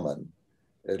uncommon.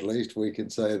 At least we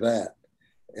can say that.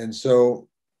 And so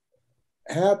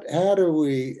how do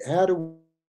we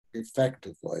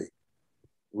effectively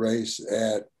race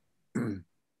at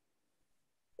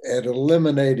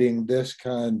eliminating this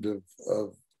kind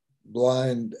of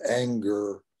blind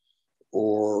anger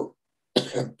or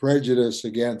prejudice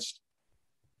against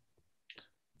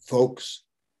folks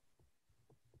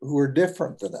who are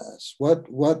different than us?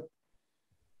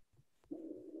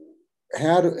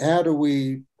 How do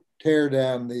we tear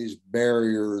down these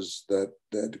barriers that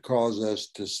cause us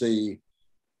to see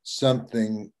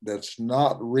something that's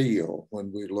not real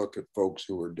when we look at folks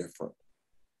who are different?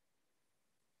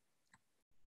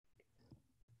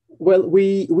 Well,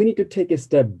 we need to take a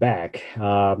step back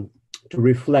to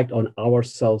reflect on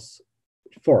ourselves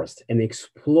first and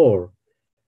explore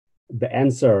the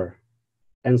answers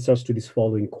to these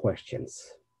following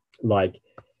questions. Like,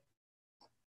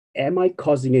 am I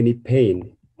causing any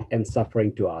pain and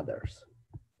suffering to others?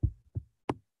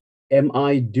 Am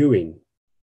I doing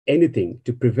anything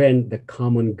to prevent the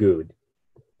common good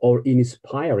or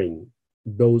inspiring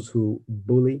those who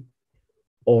bully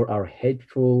or are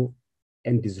hateful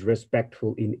and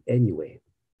disrespectful in any way?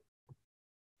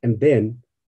 And then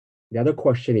the other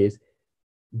question is,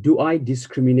 do I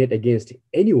discriminate against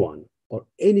anyone or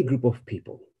any group of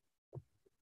people?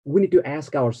 We need to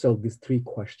ask ourselves these three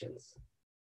questions.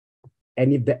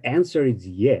 And if the answer is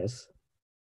yes,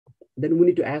 then we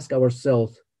need to ask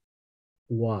ourselves,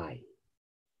 why?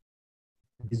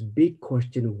 This big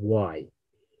question, why?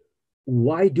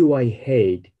 Why do I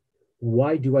hate?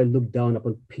 Why do I look down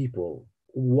upon people?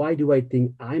 Why do I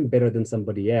think I'm better than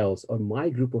somebody else, or my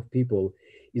group of people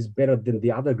is better than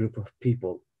the other group of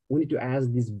people? We need to ask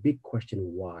this big question,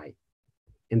 why?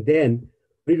 And then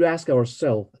we need to ask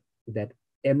ourselves that,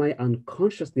 am I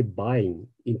unconsciously buying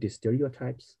into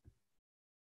stereotypes,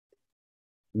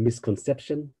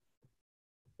 misconception,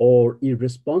 or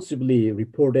irresponsibly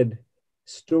reported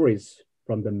stories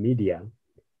from the media,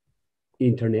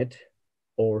 internet,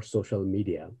 or social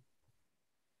media?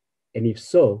 And if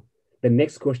so, the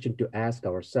next question to ask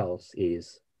ourselves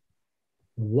is,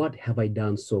 what have I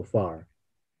done so far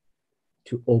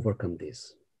to overcome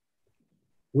this?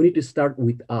 We need to start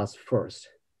with us first.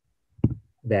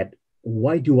 That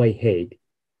why do I hate,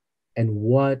 and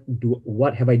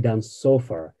what have I done so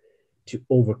far to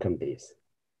overcome this?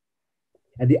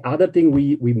 And the other thing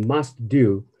we must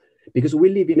do, because we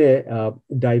live in a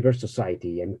diverse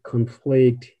society, and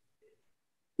conflict,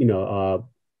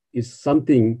 is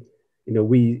something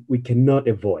we cannot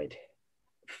avoid.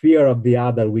 Fear of the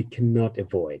other we cannot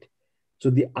avoid. So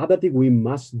the other thing we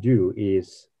must do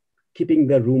is keeping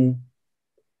the room,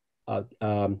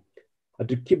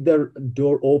 to keep the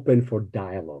door open for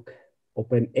dialogue,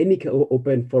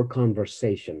 open for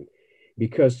conversation.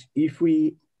 Because if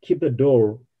we keep the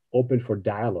door open for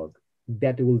dialogue,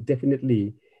 that will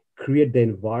definitely create the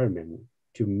environment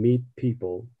to meet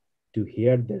people, to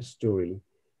hear their story,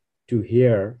 to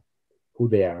hear who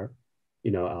they are,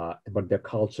 about their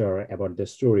culture, about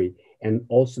their story, and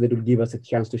also that will give us a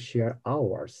chance to share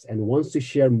ours. And once we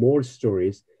share more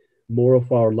stories, more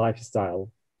of our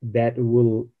lifestyle, that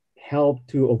will help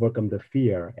to overcome the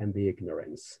fear and the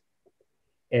ignorance.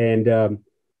 And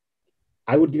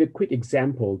I would give a quick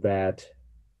example that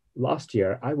last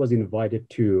year I was invited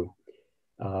to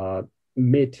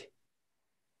meet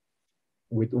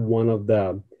with one of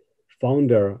the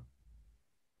founder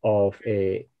of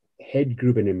a hate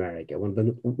group in America,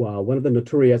 one of the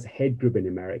notorious hate group in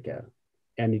America.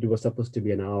 And it was supposed to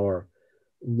be an hour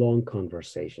long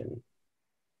conversation.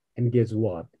 And guess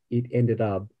what? It ended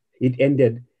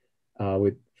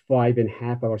with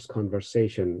 5.5 hours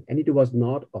conversation. And it was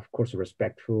not, of course,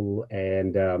 respectful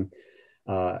and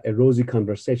a rosy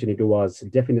conversation. It was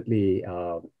definitely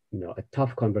a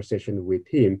tough conversation with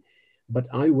him. But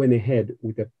I went ahead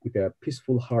with a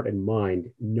peaceful heart and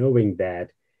mind, knowing that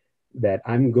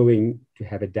I'm going to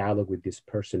have a dialogue with this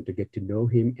person to get to know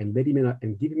him and let him in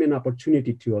and give him an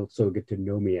opportunity to also get to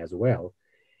know me as well.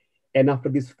 And after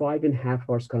this 5.5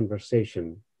 hours conversation,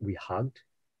 we hugged,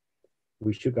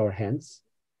 we shook our hands,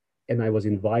 and I was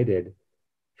invited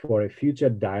for a future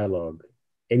dialogue.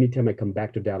 Anytime I come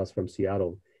back to Dallas from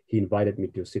Seattle, he invited me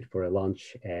to sit for a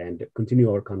lunch and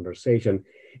continue our conversation.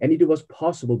 And it was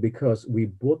possible because we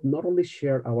both not only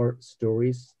shared our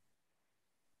stories,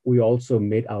 we also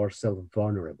made ourselves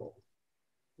vulnerable.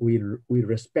 We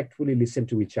respectfully listened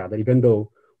to each other, even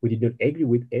though we did not agree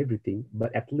with everything,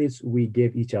 but at least we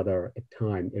gave each other a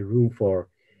time, a room for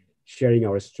sharing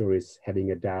our stories,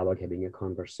 having a dialogue, having a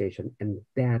conversation. And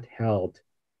that helped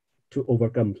to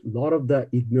overcome a lot of the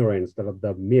ignorance, a lot of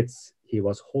the myths he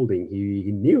was holding.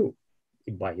 He knew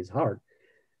it by his heart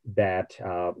that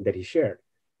he shared.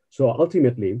 So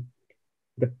ultimately,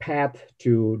 the path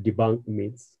to debunk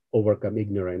myths, overcome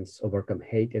ignorance, overcome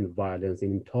hate and violence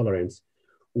and intolerance,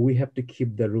 we have to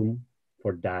keep the room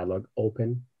for dialogue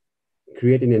open,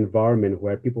 create an environment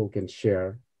where people can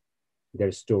share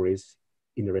their stories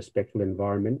in a respectful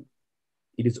environment.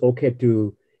 It is okay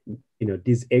to,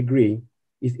 disagree.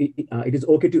 It is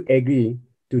okay to agree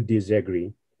to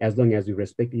disagree as long as we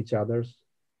respect each other's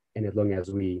and as long as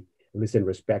we listen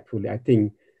respectfully. I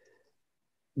think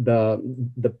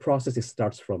the process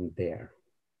starts from there.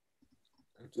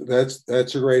 That's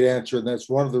a great answer, and that's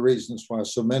one of the reasons why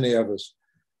so many of us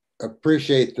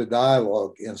appreciate the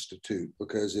Dialogue Institute,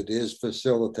 because it is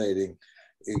facilitating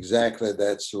exactly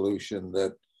that solution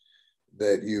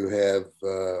that you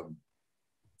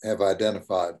have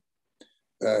identified.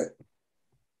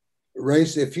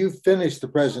 Rais, if you finish the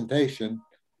presentation,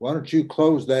 why don't you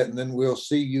close that, and then we'll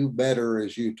see you better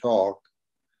as you talk,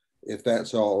 if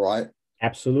that's all right.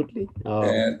 Absolutely.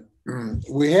 And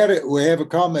we have a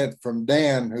comment from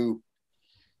Dan who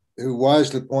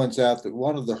wisely points out that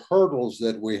one of the hurdles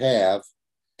that we have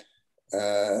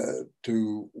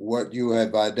to what you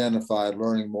have identified,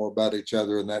 learning more about each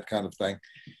other and that kind of thing,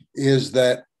 is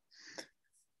that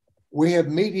we have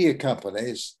media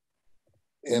companies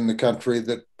in the country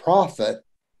that profit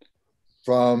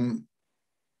from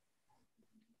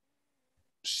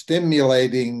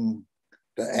stimulating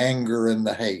the anger and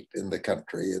the hate in the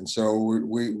country. And so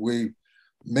we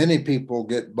many people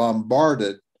get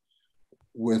bombarded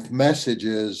with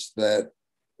messages that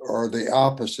are the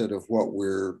opposite of what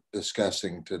we're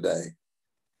discussing today.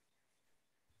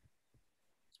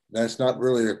 That's not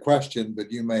really a question,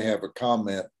 but you may have a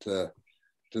comment to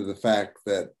the fact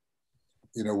that,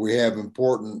 we have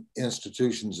important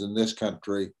institutions in this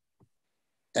country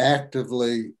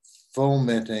actively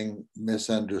fomenting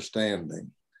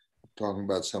misunderstanding, talking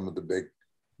about some of the big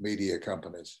media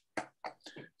companies.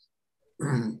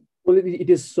 Well, it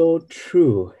is so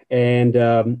true. And,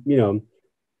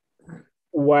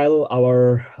 while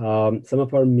some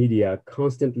of our media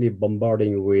constantly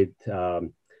bombarding with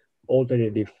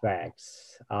alternative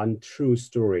facts, untrue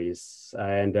stories,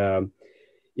 and,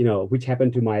 which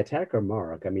happened to my attacker,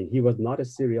 Mark. I mean, he was not a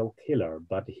serial killer,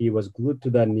 but he was glued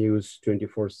to the news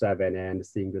 24/7 and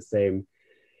seeing the same,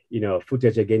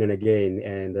 footage again and again,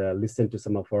 and listen to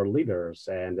some of our leaders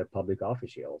and public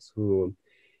officials who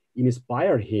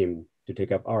inspired him to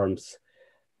take up arms.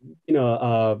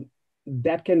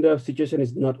 That kind of situation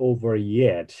is not over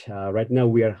yet. Right now,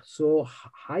 we are so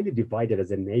highly divided as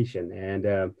a nation,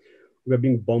 and we're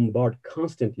being bombarded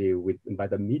constantly by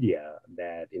the media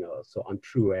that, so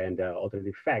untrue and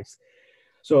alternative facts.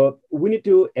 So we need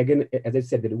to, again, as I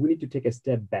said, that we need to take a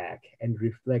step back and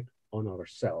reflect on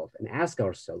ourselves and ask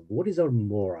ourselves, what is our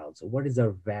morals? What is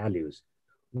our values?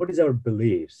 What is our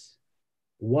beliefs?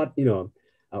 What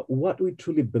we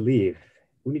truly believe?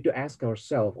 We need to ask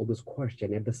ourselves all those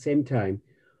questions. At the same time,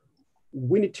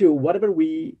 we need to, whatever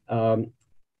we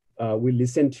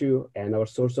listen to and our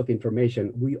source of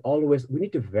information, we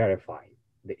need to verify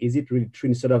that is it really true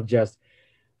instead of just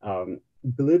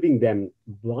believing them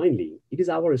blindly. It is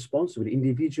our responsibility,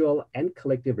 individual and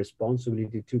collective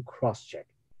responsibility, to cross-check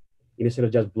instead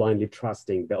of just blindly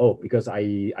trusting that, oh, because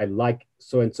I like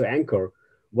so-and-so anchor,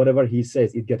 whatever he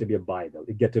says, it get to be a Bible,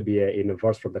 it get to be a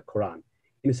verse from the Quran.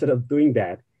 Instead of doing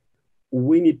that,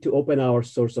 we need to open our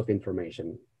source of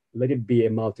information. Let it be a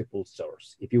multiple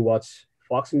source. If you watch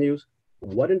Fox News,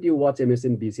 why don't you watch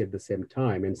MSNBC at the same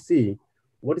time and see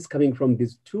what is coming from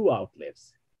these two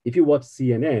outlets? If you watch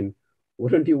CNN, why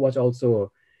don't you watch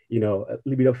also, a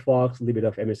little bit of Fox, a little bit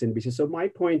of MSNBC? So my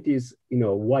point is,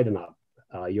 widen up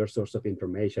your source of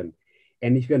information.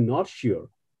 And if you're not sure,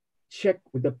 check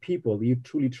with the people you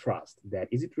truly trust that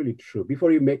is it really true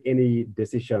before you make any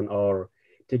decision or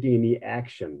taking any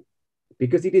action,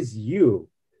 because it is you,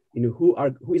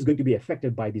 who is going to be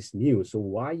affected by this news. So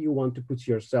why you want to put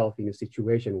yourself in a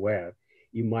situation where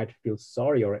you might feel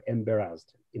sorry or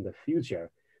embarrassed in the future?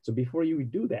 So before you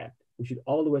do that, we should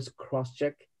always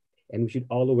cross-check, and we should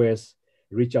always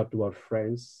reach out to our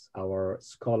friends, our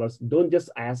scholars. Don't just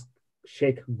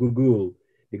check Google,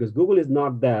 because Google is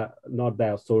not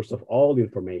the source of all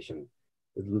information.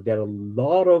 There are a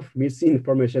lot of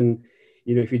misinformation.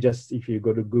 If you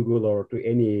go to Google or to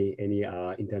any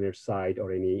internet site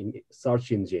or any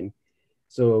search engine,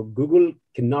 so Google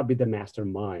cannot be the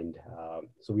mastermind.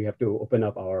 So we have to open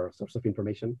up our source of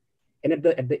information, and at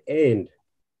the end,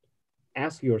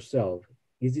 ask yourself: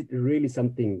 is it really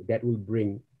something that will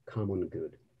bring common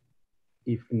good?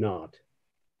 If not,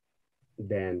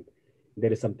 then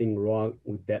there is something wrong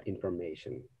with that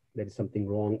information. There is something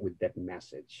wrong with that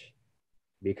message,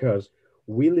 because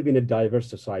we live in a diverse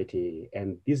society,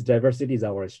 and this diversity is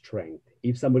our strength.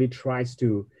 If somebody tries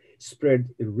to spread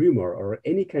a rumor or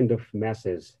any kind of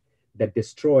message that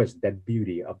destroys that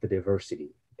beauty of the diversity,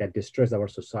 that destroys our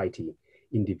society,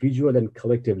 individual and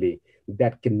collectively,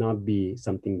 that cannot be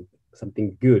something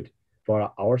good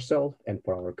for ourselves and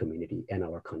for our community and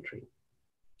our country.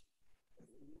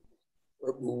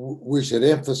 We should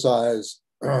emphasize,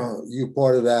 you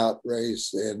pointed out,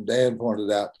 Rais, and Dan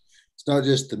pointed out, it's not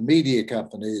just the media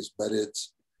companies, but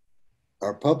it's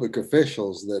our public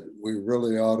officials that we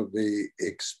really ought to be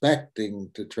expecting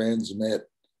to transmit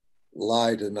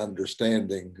light and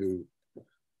understanding,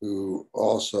 who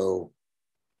also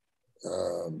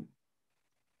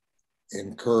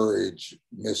encourage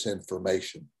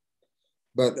misinformation.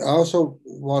 But I also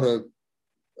want to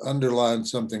underline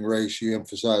something, Rais, you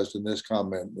emphasized in this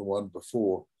comment, the one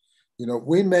before.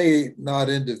 We may not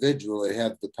individually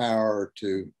have the power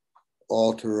to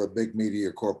alter a big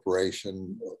media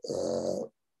corporation,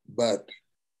 but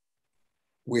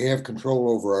we have control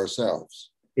over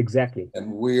ourselves. Exactly. And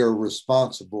we are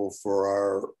responsible for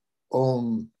our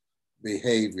own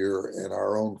behavior and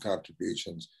our own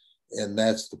contributions. And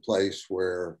that's the place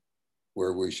where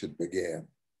we should begin.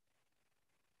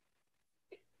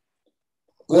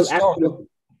 Let's talk.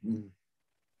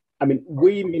 I mean,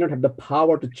 we may not have the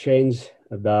power to change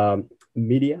the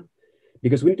media,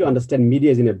 because we need to understand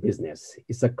media is in a business.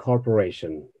 It's a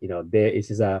corporation.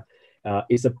 It's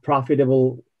a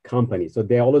profitable company. So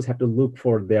they always have to look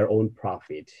for their own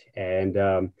profit. And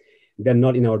they're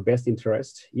not in our best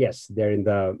interest. Yes, they're in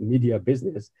the media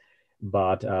business,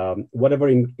 but whatever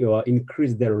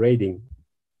increase their rating,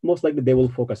 most likely they will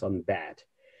focus on that.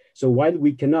 So while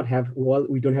we don't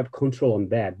have control on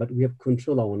that, but we have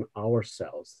control on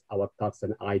ourselves, our thoughts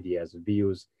and ideas,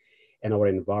 views, and our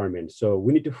environment. So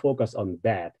we need to focus on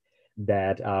that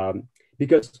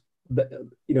because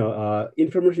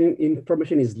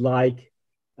information is like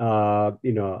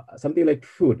something like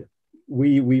food.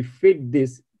 We feed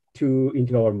this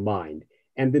into our mind,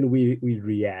 and then we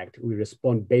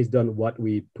respond based on what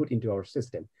we put into our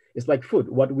system. It's like food.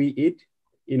 What we eat,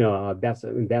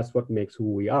 that's what makes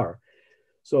who we are.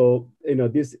 So,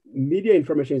 this media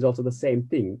information is also the same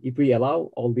thing. If we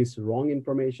allow all this wrong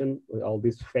information, all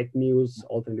this fake news,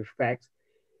 alternative facts,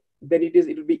 then it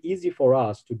will be easy for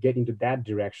us to get into that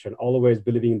direction, always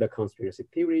believing in the conspiracy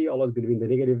theory, always believing the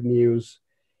negative news,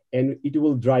 and it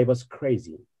will drive us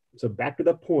crazy. So back to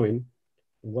the point,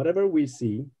 whatever we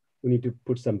see, we need to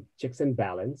put some checks and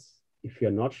balance. If you're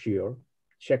not sure,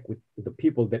 check with the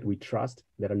people that we trust,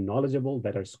 that are knowledgeable,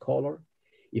 that are scholar.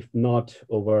 If not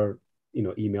over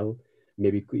email,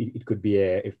 maybe it could be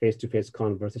a face-to-face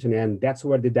conversation, and that's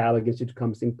where the Dialogue Institute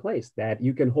comes in place, that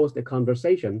you can host a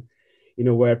conversation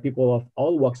where people of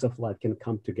all walks of life can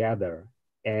come together,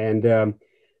 and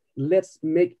let's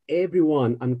make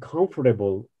everyone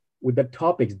uncomfortable with the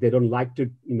topics they don't like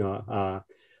to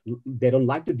they don't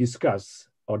like to discuss,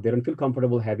 or they don't feel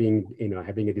comfortable having,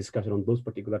 having a discussion on those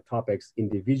particular topics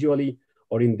individually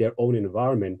or in their own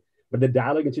environment. But the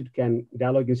Dialogue Institute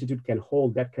can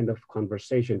hold that kind of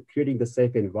conversation, creating the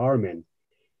safe environment,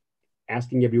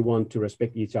 asking everyone to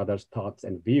respect each other's thoughts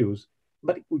and views,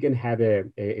 but we can have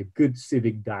a good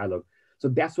civic dialogue. So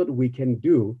that's what we can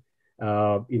do,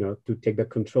 to take the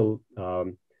control,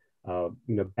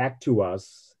 back to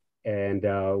us. And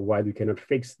while we cannot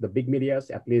fix the big medias,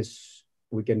 at least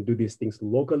we can do these things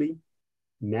locally,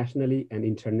 nationally, and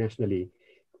internationally.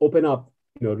 Open up,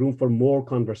 room for more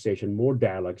conversation, more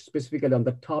dialogue, specifically on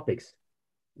the topics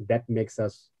that makes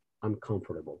us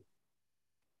uncomfortable.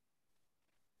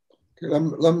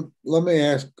 Let me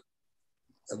ask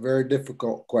a very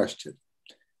difficult question.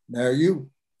 Now, you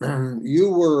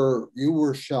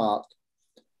were shot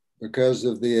because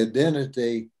of the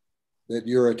identity that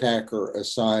your attacker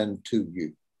assigned to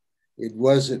you. It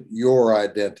wasn't your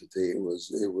identity. It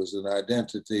was an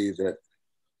identity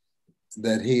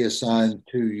that he assigned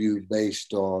to you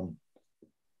based on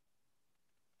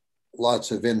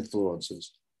lots of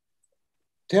influences.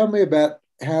 Tell me about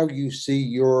how you see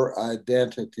your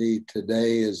identity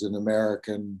today as an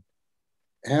American.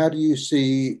 How do you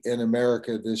see in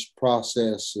America this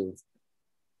process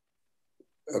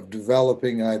of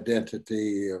developing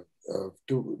identity,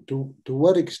 to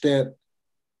what extent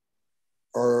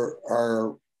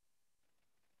are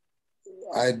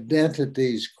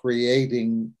identities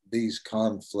creating these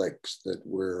conflicts that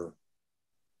we're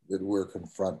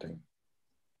confronting?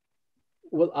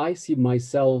 Well, I see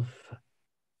myself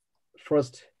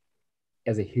first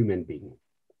as a human being.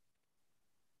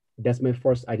 That's my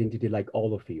first identity, like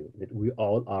all of you, that we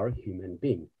all are human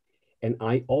beings. And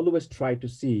I always try to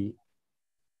see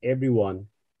everyone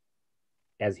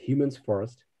as humans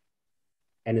first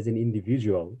and as an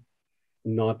individual,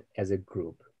 not as a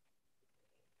group.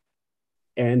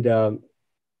 And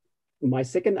my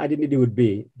second identity would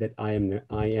be that I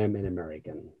am an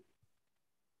American.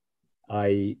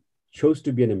 I chose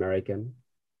to be an American,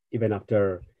 even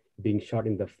after being shot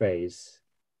in the face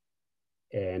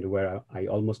and where I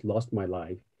almost lost my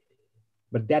life.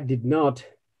 But that did not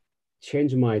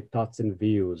change my thoughts and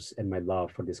views and my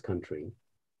love for this country.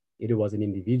 It was an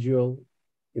individual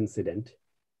incident.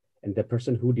 And the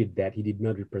person who did that, he did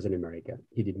not represent America.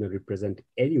 He did not represent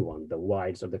anyone, the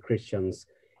whites or the Christians,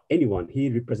 anyone. He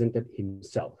represented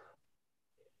himself.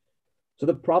 So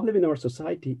the problem in our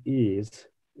society is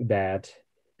that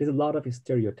there's a lot of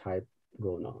stereotype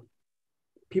going on.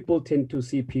 People tend to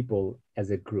see people as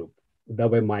a group. The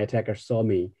way my attacker saw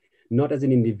me, not as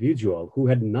an individual who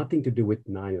had nothing to do with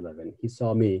 9/11. He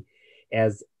saw me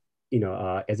as,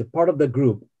 as a part of the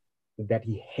group that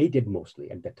he hated mostly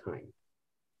at that time.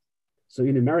 So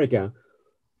in America,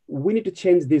 we need to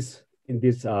change this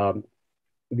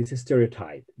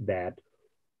stereotype that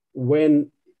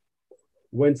when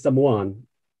someone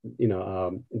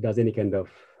does any kind of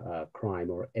crime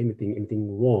or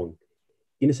anything wrong,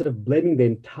 instead of blaming the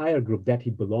entire group that he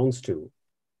belongs to,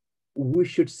 we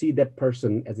should see that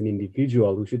person as an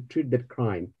individual. We should treat that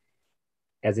crime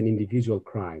as an individual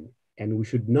crime, and we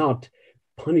should not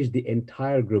punish the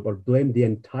entire group or blame the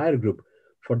entire group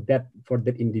for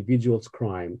that individual's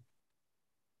crime.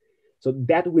 So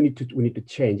that we need to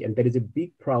change, and that is a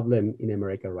big problem in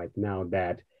America right now.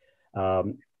 That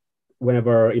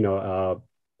whenever a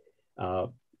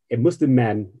Muslim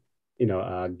man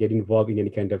get involved in any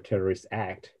kind of terrorist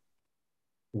act,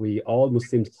 all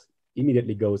Muslims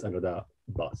immediately goes under the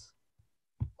bus.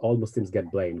 All Muslims get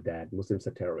blamed that Muslims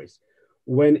are terrorists.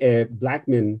 When a black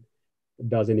man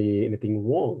does anything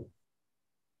wrong,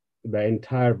 the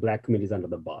entire black community is under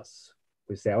the bus.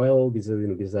 We say, well, this is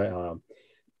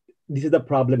the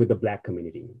problem with the black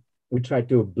community. We try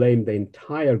to blame the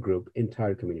entire group,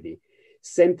 entire community.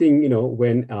 Same thing,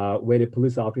 when a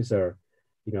police officer,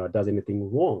 does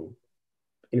anything wrong,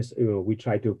 we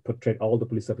try to portray all the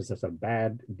police officers are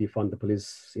bad, defund the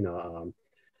police,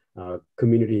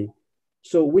 community.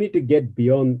 So we need to get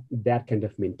beyond that kind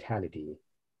of mentality.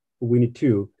 We need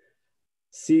to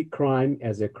see crime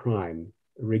as a crime,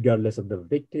 regardless of the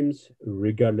victims,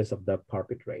 regardless of the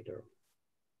perpetrator.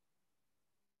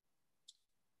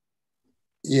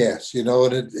 Yes,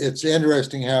 it's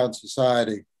interesting how in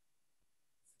society,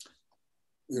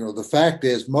 the fact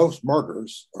is most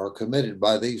murders are committed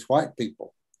by these white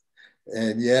people.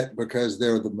 And yet, because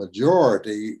they're the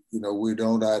majority, we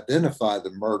don't identify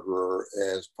the murderer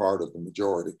as part of the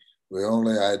majority. We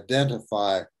only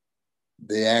identify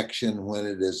the action when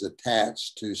it is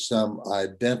attached to some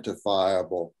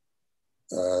identifiable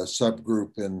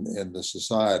subgroup in the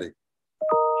society.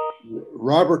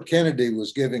 Robert Kennedy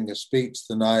was giving a speech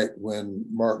the night when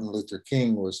Martin Luther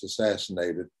King was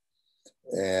assassinated,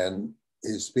 and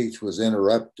his speech was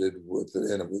interrupted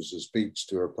and it was a speech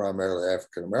to a primarily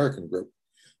African-American group,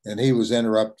 and he was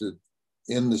interrupted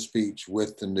in the speech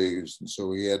with the news, and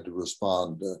so he had to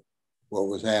respond to what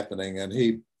was happening. And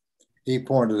he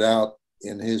pointed out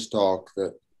in his talk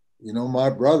that, you know, my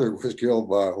brother was killed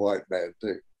by a white man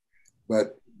too,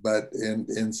 but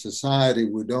in society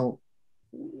we don't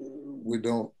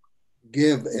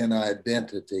give an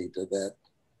identity to that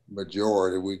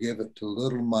majority. We give it to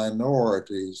little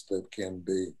minorities that can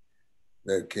be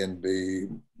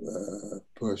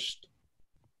pushed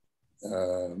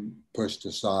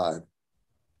aside.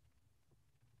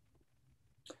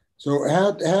 So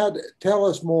tell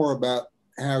us more about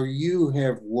how you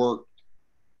have worked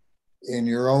in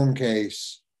your own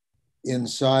case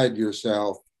inside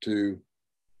yourself to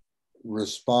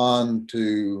respond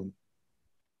to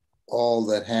all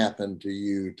that happened to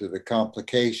you, to the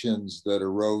complications that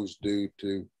arose due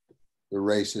to the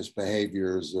racist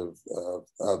behaviors of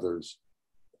others,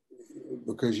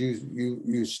 because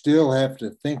you still have to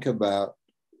think about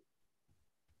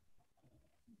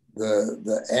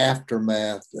the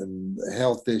aftermath and the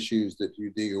health issues that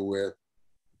you deal with,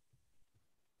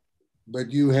 but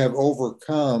you have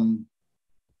overcome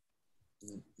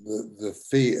the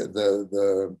fear,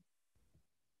 the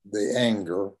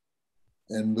anger,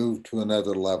 and moved to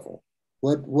another level.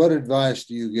 What advice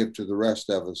do you give to the rest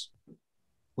of us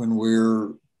when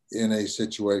we're in a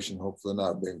situation, hopefully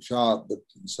not being shot, but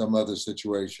in some other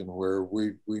situation where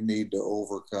we need to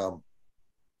overcome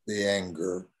the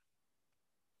anger?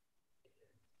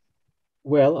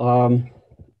 Well,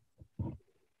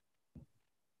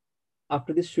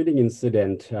 after this shooting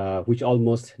incident, which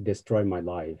almost destroyed my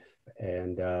life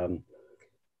and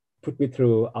put me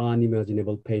through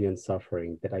unimaginable pain and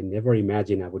suffering that I never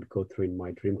imagined I would go through in my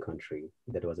dream country,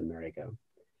 that was America.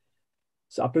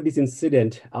 So after this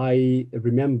incident, I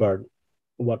remembered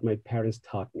what my parents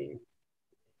taught me.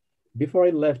 Before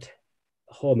I left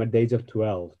home at the age of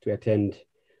 12 to attend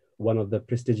one of the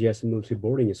prestigious military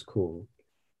boarding school,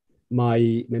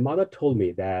 my mother told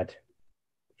me that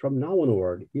from now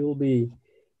onward, you'll be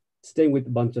staying with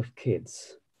a bunch of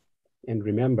kids. And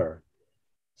remember,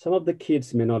 some of the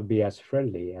kids may not be as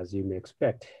friendly as you may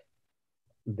expect.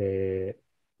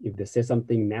 If they say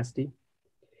something nasty,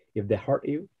 if they hurt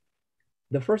you,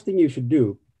 the first thing you should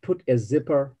do, put a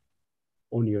zipper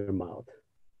on your mouth.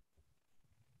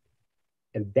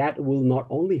 And that will not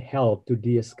only help to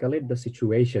de-escalate the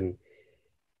situation,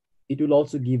 it will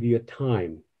also give you a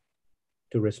time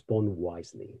to respond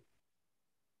wisely.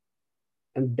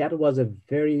 And that was a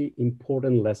very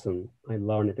important lesson I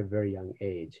learned at a very young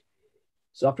age.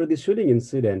 So after this shooting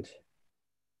incident,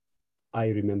 I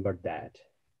remembered that.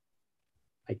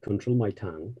 I controlled my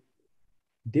tongue,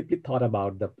 deeply thought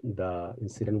about the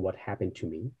incident, what happened to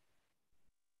me.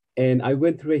 And I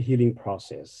went through a healing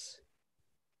process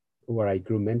where I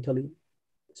grew mentally,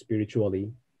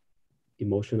 spiritually,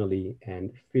 emotionally,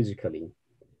 and physically.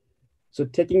 So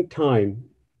taking time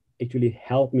actually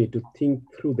helped me to think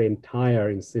through the entire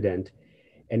incident,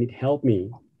 and it helped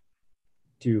me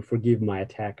to forgive my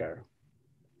attacker.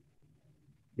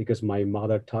 Because my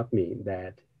mother taught me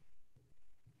that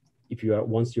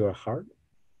once you are hurt,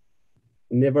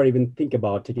 never even think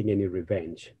about taking any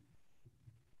revenge.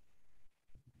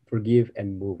 Forgive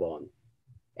and move on.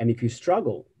 And if you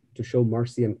struggle to show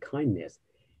mercy and kindness,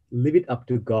 leave it up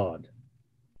to God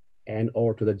and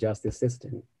or to the justice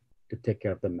system to take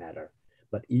care of the matter.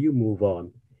 But you move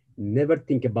on. Never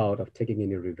think about taking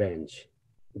any revenge.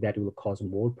 That will cause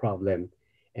more problem,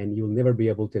 and you'll never be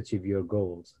able to achieve your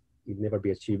goals. You'll never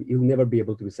be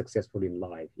able to be successful in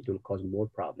life. It will cause more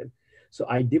problem. So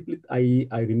I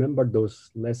remembered those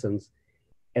lessons,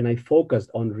 and I focused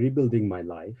on rebuilding my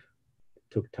life.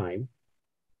 Took time,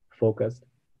 focused,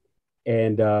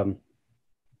 and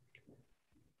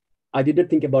I didn't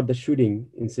think about the shooting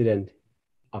incident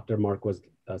after Mark was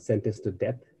sentenced to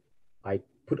death. I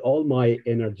put all my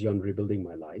energy on rebuilding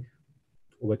my life,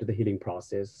 went to the healing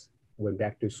process, went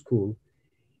back to school,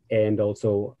 and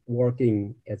also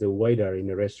working as a waiter in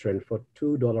a restaurant for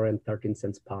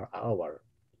 $2.13 per hour,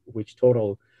 which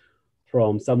total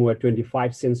from somewhere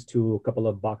 25 cents to a couple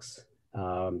of bucks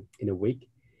in a week.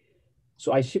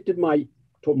 So I shifted my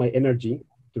energy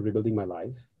to rebuilding my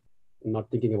life, not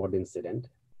thinking about the incident.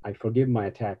 I forgave my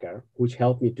attacker, which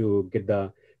helped me to get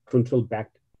the control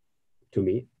back to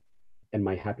me and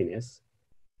my happiness.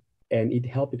 And it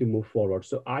helped me to move forward.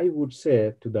 So I would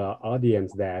say to the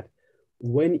audience that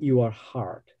when you are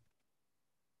hurt,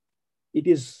 it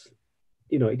is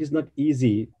not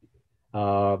easy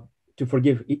to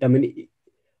forgive. I mean,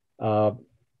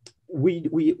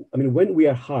 when we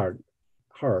are hurt,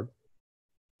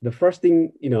 the first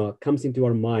thing, comes into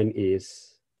our mind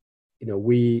is,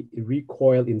 we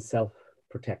recoil in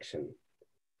self-protection,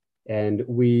 and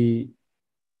we're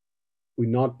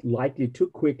not likely to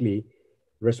quickly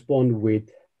respond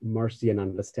with mercy and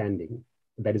understanding.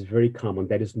 That is very common.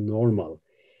 That is normal.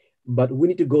 But we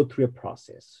need to go through a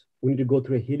process. We need to go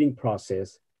through a healing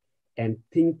process and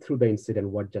think through the incident,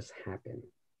 what just happened.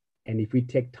 And if we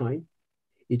take time,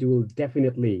 it will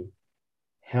definitely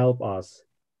help us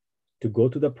to go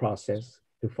through the process,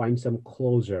 to find some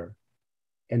closure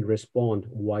and respond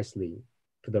wisely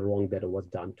to the wrong that was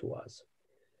done to us.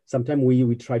 Sometimes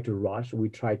we try to rush, we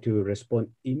try to respond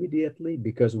immediately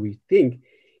because we think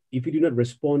if we do not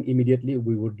respond immediately,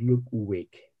 we would look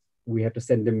weak. We have to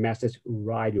send the message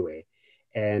right away.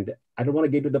 And I don't want to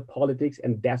get into the politics,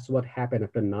 and that's what happened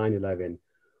after 9/11.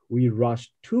 We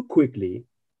rushed too quickly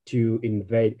to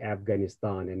invade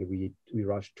Afghanistan, and we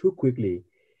rushed too quickly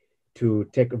to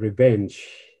take revenge,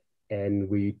 and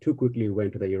we too quickly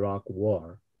went to the Iraq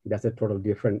war. That's a totally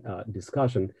different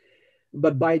discussion.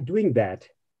 But by doing that,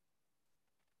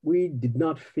 we did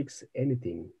not fix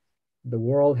anything. The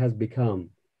world has become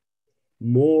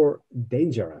more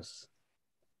dangerous.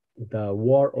 The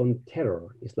war on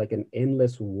terror is like an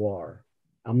endless war.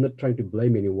 I'm not trying to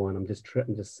blame anyone. I'm just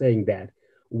saying that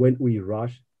when we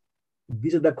rush,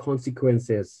 these are the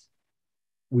consequences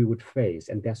we would face,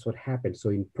 and that's what happened. So,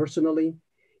 in personally,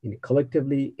 in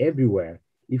collectively, everywhere,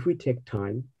 if we take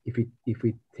time, if we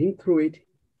think through it,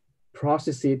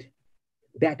 process it,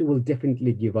 that will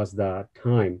definitely give us the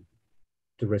time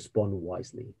to respond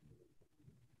wisely.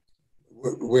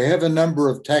 We have a number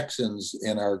of Texans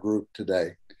in our group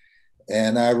today.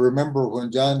 And I remember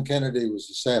when John Kennedy was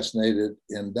assassinated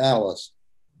in Dallas,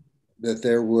 that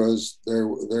there was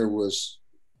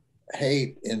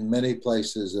hate in many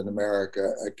places in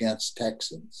America against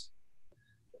Texans.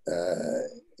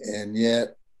 And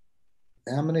yet,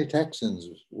 how many Texans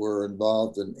were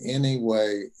involved in any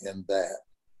way in that?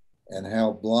 And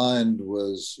how blind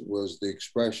was the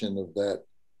expression of that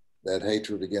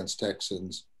hatred against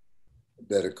Texans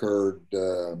that occurred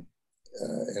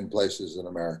in places in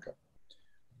America.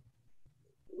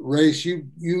 Rais,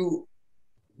 you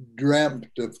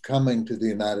dreamt of coming to the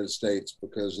United States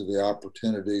because of the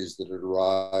opportunities that it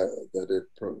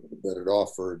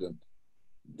offered and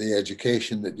the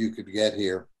education that you could get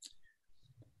here.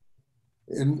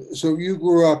 And so you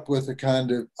grew up with a kind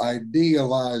of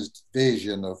idealized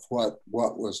vision of what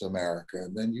was America.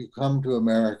 And then you come to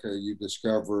America, you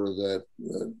discover that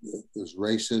there's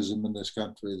racism in this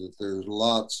country, that there's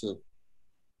lots of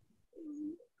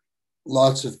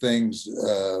things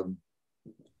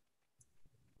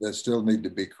that still need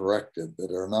to be corrected,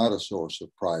 that are not a source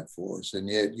of pride for us. And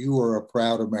yet you are a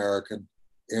proud American.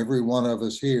 Every one of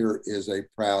us here is a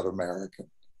proud American.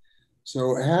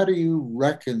 So how do you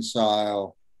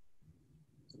reconcile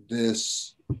the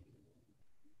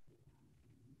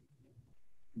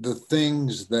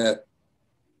things that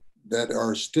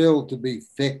are still to be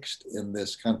fixed in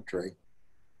this country?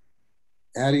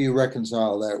 How do you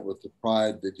reconcile that with the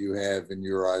pride that you have in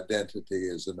your identity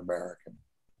as an American?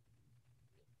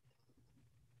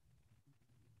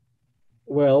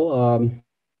 Well,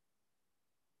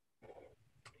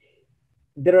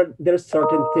 there are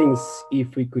certain things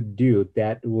if we could do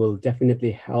that will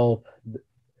definitely help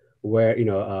where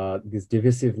this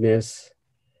divisiveness,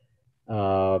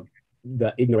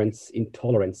 the ignorance,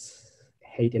 intolerance,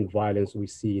 hate, and violence we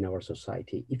see in our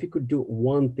society. If you could do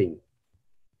one thing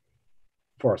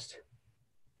first,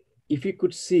 if you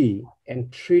could see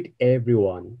and treat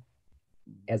everyone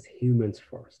as humans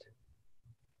first,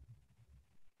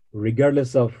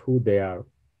 regardless of who they are,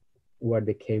 where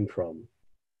they came from.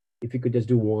 If you could just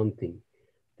do one thing,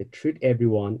 they treat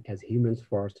everyone as humans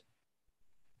first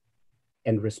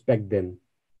and respect them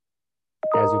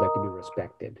as you'd like to be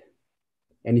respected.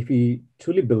 And if we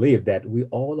truly believe that we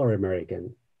all are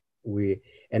American,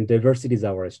 and diversity is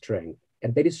our strength,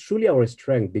 and that is truly our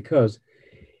strength because,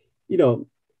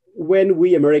 when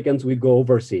we Americans, we go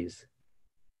overseas,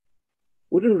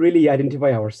 we don't really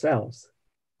identify ourselves.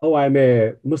 Oh, I'm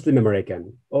a Muslim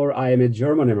American, or I am a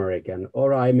German American,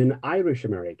 or I'm an Irish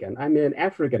American, I'm an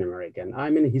African American,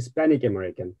 I'm an Hispanic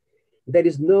American. There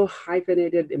is no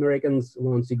hyphenated Americans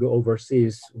once you go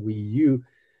overseas.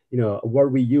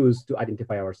 What we use to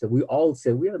identify ourselves. We all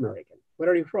say we are American.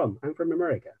 Where are you from? I'm from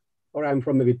America, or I'm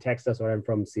from maybe Texas, or I'm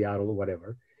from Seattle, or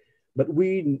whatever. But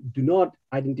we do not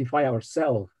identify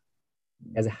ourselves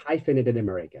as a hyphenated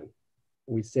American.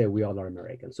 We say we all are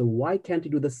American. So why can't we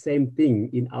do the same thing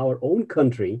in our own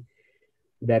country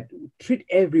that treat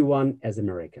everyone as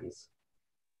Americans,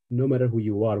 no matter who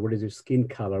you are, what is your skin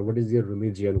color, what is your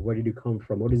religion, where did you come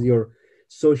from, what is your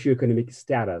socioeconomic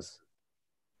status.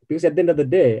 Because at the end of the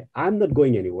day, I'm not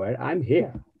going anywhere, I'm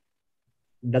here.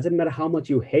 Doesn't matter how much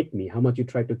you hate me, how much you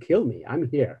try to kill me, I'm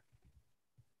here.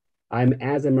 I'm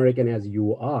as American as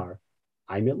you are.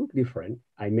 I may look different,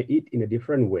 I may eat in a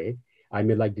different way, I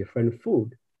may like different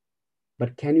food,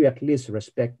 but can you at least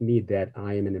respect me that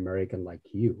I am an American like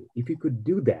you? If you could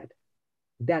do that,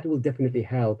 that will definitely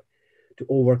help to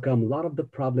overcome a lot of the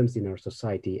problems in our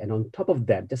society. And on top of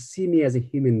that, just see me as a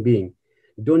human being.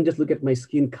 Don't just look at my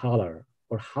skin color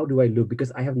or how do I look,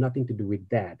 because I have nothing to do with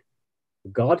that.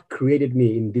 God created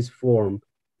me in this form,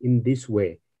 in this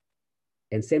way.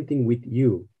 And same thing with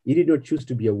you. You did not choose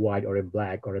to be a white or a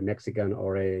black or a Mexican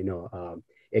or a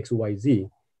XYZ.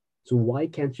 So why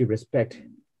can't you respect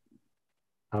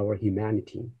our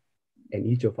humanity and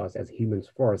each of us as humans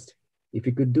first? If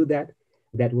you could do that,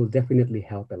 that will definitely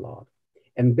help a lot.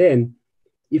 And then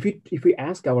if we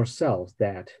ask ourselves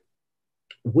that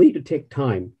we need to take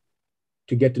time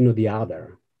to get to know the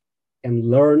other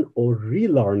and learn or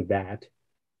relearn that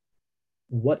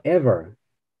whatever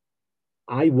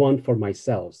I want for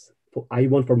myself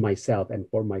and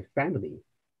for my family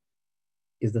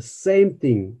is the same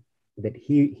thing that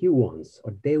he wants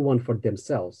or they want for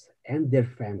themselves and their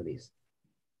families,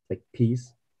 like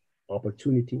peace,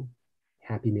 opportunity,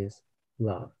 happiness,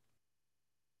 love.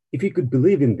 If you could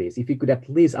believe in this, if you could at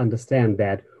least understand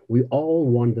that we all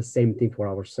want the same thing for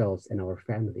ourselves and our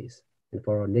families and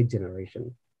for our next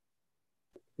generation,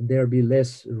 there'll be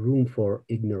less room for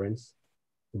ignorance,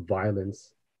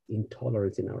 violence,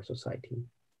 intolerance in our society.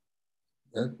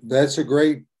 That's a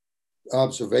great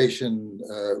observation,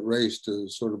 Rais, to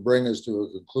sort of bring us to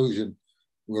a conclusion.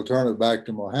 We'll turn it back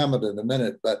to Mohammed in a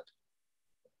minute, but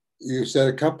you said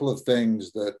a couple of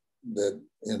things that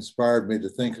inspired me to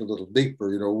think a little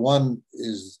deeper. One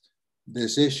is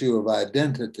this issue of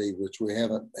identity, which we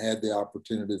haven't had the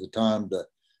opportunity, the time to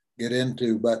get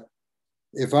into. But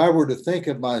if I were to think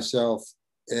of myself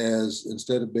as,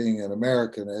 instead of being an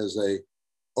American, as a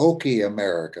Okie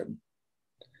American,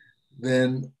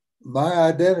 then my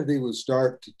identity would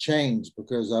start to change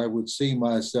because I would see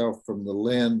myself from the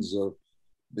lens of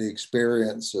the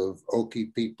experience of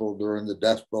Okie people during the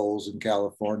Dust Bowls in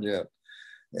California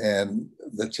and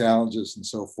the challenges and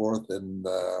so forth. And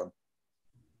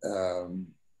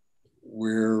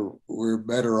we're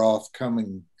better off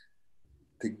coming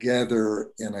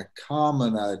together in a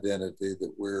common identity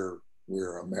that we're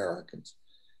Americans.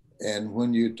 And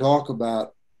when you talk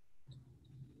about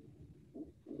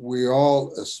we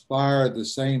all aspire the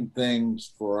same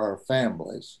things for our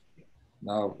families.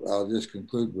 Now, I'll just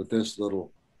conclude with this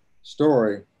little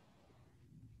story.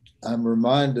 I'm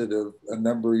reminded of a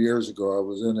number of years ago, I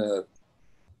was in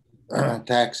a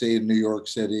taxi in New York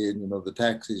City, and the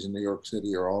taxis in New York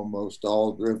City are almost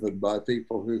all driven by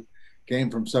people who came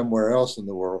from somewhere else in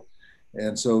the world.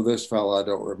 And so this fellow, I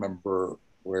don't remember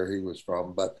where he was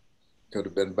from, but could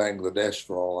have been Bangladesh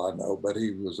for all I know, but he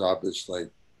was obviously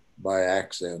by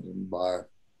accent and by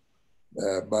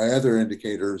other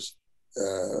indicators,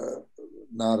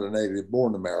 not a native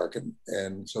born American.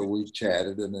 And so we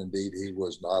chatted, and indeed he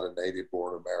was not a native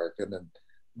born American.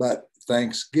 But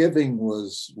Thanksgiving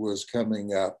was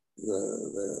coming up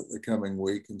the coming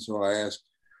week. And so I asked,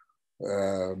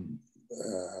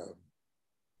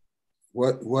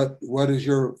 what is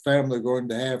your family going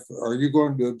to have? Are you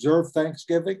going to observe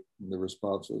Thanksgiving? And the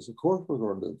response was, of course we're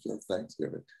going to observe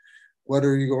Thanksgiving. What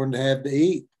are you going to have to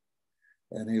eat?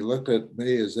 And he looked at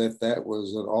me as if that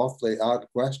was an awfully odd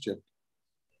question.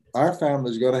 Our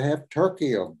family's going to have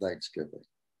turkey on Thanksgiving.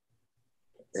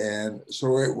 And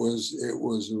so it was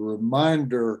a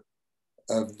reminder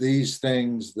of these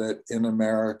things that in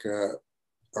America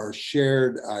are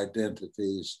shared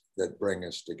identities that bring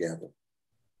us together.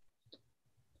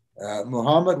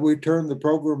 Mohammed, we turn the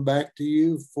program back to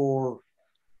you for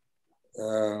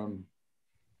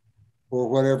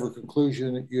whatever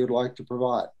conclusion you'd like to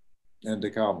provide, and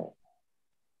to Kamal.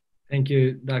 Thank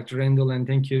you, Dr. Rendell, and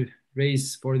thank you,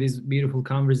 Rais, for this beautiful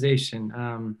conversation.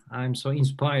 I'm so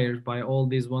inspired by all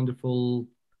these wonderful,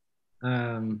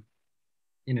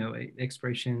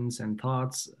 expressions and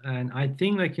thoughts. And I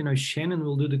think, Shannon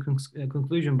will do the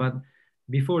conclusion. But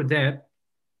before that,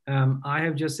 I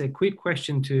have just a quick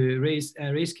question to Rais.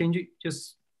 Rais, can you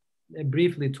just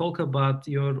briefly talk about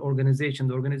your organization,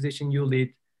 the organization you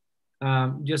lead?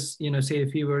 Just say a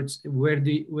few words where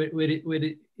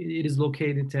it is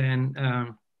located, and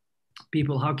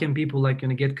how can people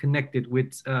get connected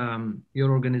with your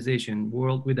organization,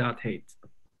 World Without Hate?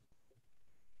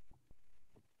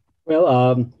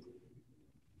 Well,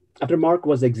 after Mark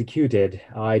was executed,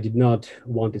 I did not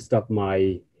want to stop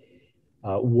my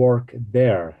work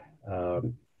there.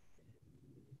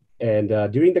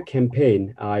 During the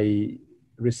campaign, I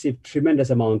received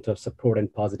tremendous amount of support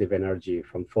and positive energy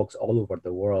from folks all over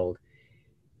the world.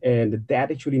 And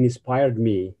that actually inspired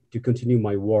me to continue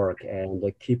my work and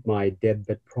keep my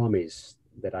deathbed promise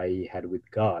that I had with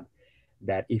God,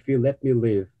 that if you let me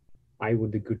live, I will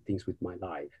do good things with my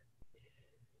life.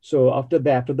 So after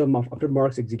that, after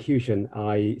Mark's execution,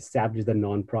 I established a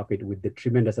nonprofit with the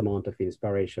tremendous amount of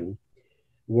inspiration,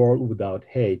 World Without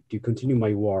Hate, to continue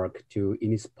my work to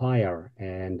inspire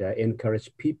and encourage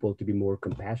people to be more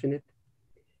compassionate,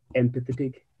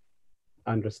 empathetic,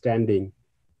 understanding,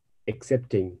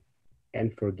 accepting,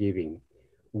 and forgiving.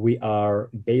 We are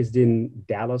based in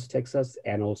Dallas, Texas,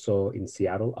 and also in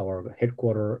Seattle. Our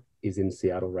headquarters is in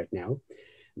Seattle right now,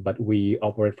 but we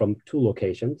operate from 2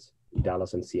 locations,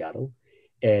 Dallas and Seattle.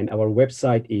 And our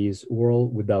website is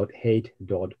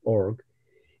worldwithouthate.org.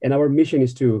 And our mission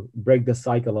is to break the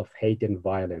cycle of hate and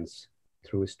violence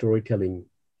through storytelling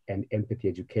and empathy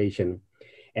education.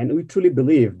 And we truly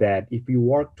believe that if we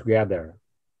work together,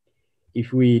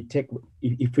 if we take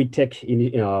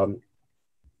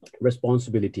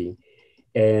responsibility,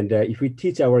 and if we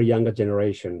teach our younger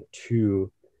generation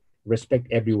to respect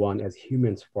everyone as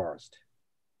humans first,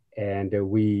 and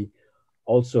we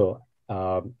also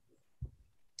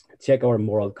check our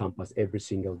moral compass every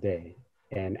single day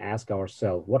and ask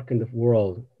ourselves what kind of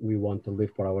world we want to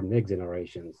live for our next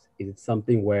generations. Is it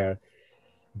something where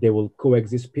they will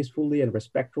coexist peacefully and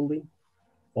respectfully,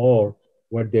 or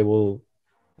where they will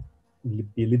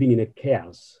be living in a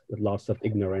chaos with lots of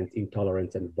ignorance,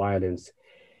 intolerance, and violence?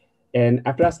 And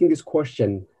after asking this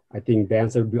question, I think the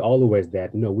answer will be always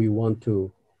that no, we want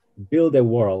to build a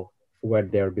world where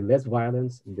there will be less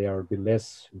violence, there will be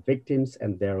less victims,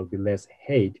 and there will be less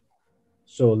hate.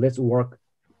 So let's work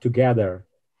together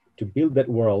to build that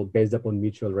world based upon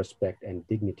mutual respect and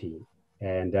dignity.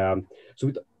 And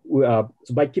so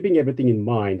by keeping everything in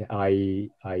mind, I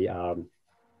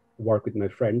work with my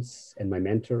friends and my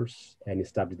mentors and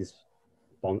establish this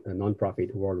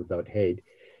nonprofit, World Without Hate,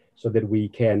 so that we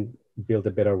can build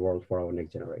a better world for our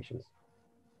next generations.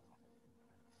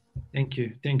 Thank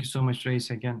you. Thank you so much, Rais,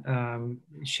 again.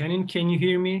 Shannon, can you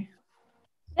hear me?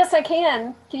 Yes, I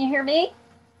can. Can you hear me?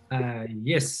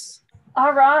 Yes.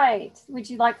 All right. Would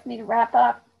you like me to wrap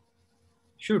up?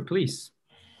 Sure, please.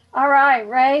 All right,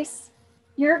 Rais,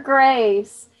 your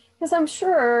grace, because I'm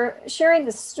sure sharing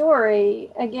the story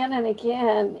again and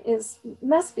again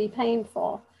must be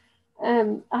painful.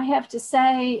 I have to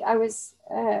say I was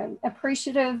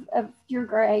appreciative of your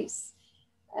grace.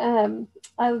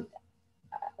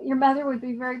 Your mother would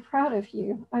be very proud of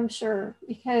you, I'm sure,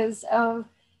 because of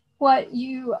what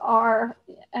you are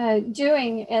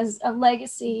doing as a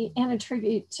legacy and a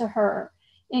tribute to her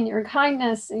in your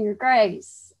kindness and your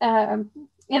grace,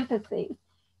 empathy.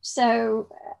 So,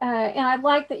 and I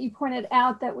like that you pointed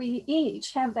out that we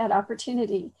each have that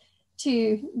opportunity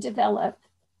to develop.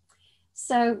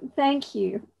 So thank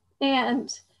you.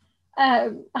 And,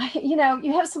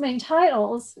 you have so many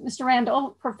titles, Mr.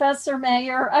 Randall, Professor,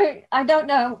 Mayor. I don't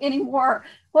know anymore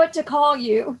what to call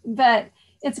you, but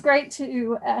it's great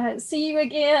to see you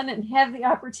again and have the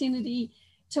opportunity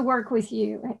to work with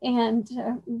you. And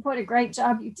what a great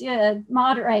job you did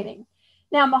moderating.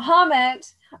 Now, Mohammed,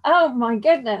 oh my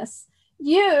goodness,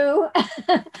 you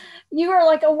are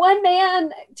like a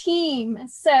one-man team.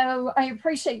 So I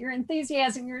appreciate your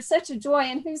enthusiasm. You're such a joy.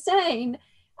 And Hussein,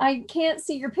 I can't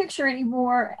see your picture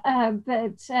anymore,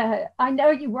 but I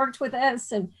know you worked with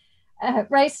us, and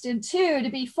Rais did too, to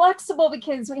be flexible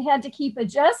because we had to keep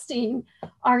adjusting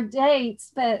our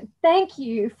dates. But thank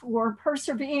you for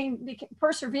persevering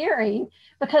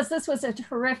because this was a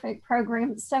terrific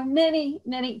program. So many,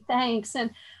 many thanks.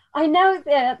 And I know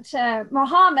that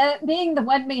Mohammed, being the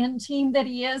one-man team that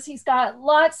he is, he's got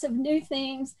lots of new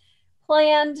things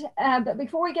planned. But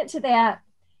before we get to that,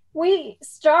 we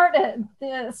started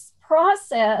this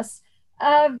process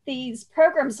of these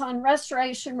programs on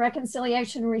restoration,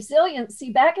 reconciliation, and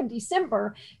resiliency back in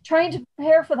December, trying to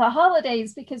prepare for the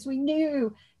holidays because we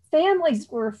knew families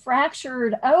were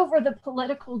fractured over the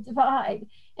political divide.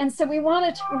 And so we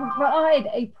wanted to provide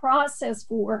a process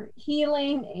for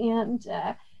healing. And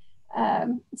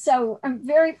so I'm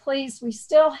very pleased we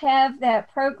still have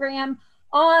that program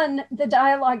on the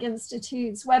Dialogue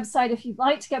Institute's website if you'd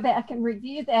like to go back and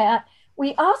review that.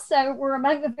 We also were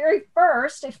among the very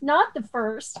first, if not the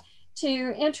first,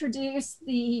 to introduce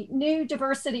the new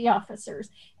diversity officers.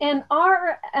 And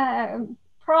our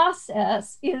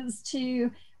process is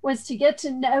to was to get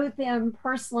to know them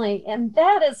personally. And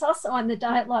that is also on the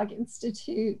Dialogue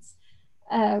Institute's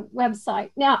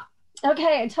website. Now,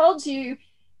 okay, I told you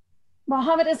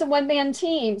Mohammed is a one-man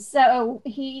team, so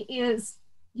you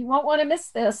won't want to miss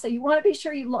this. So you want to be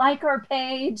sure you like our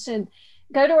page and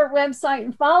go to our website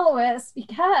and follow us,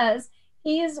 because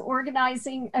he is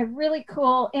organizing a really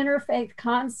cool interfaith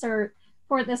concert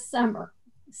for this summer.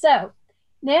 So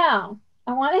now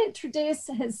I want to introduce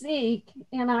Haziq,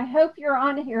 and I hope you're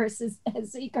on here.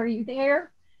 Haziq, are you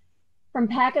there from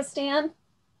Pakistan?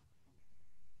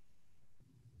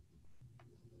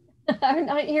 I'm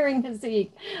not hearing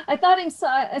Haziq. I thought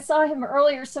I saw him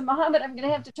earlier. So Mohammed, I'm going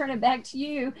to have to turn it back to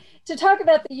you to talk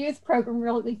about the youth program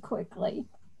really quickly.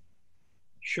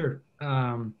 Sure.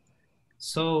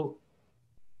 So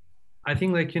I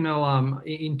think, like,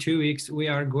 in 2 weeks, we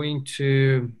are going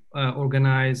to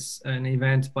organize an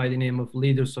event by the name of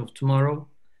Leaders of Tomorrow.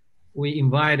 We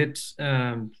invited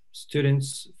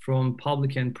students from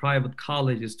public and private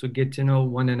colleges to get to know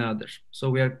one another. So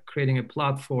we are creating a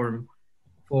platform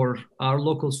for our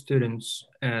local students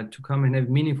to come and have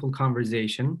meaningful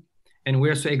conversation. And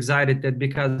we're so excited that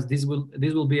because this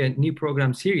will be a new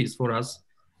program series for us.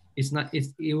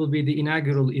 It will be the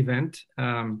inaugural event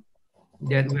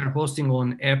that we are hosting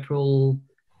on April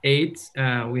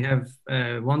 8th. We have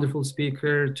a wonderful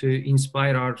speaker to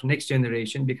inspire our next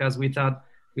generation, because we thought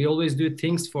we always do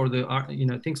things for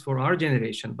things for our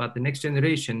generation, but the next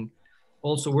generation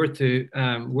also worth to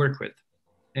work with.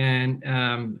 And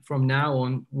from now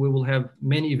on, we will have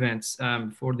many events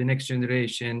for the next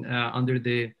generation under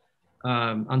the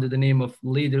name of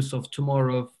Leaders of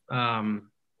Tomorrow,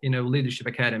 Leadership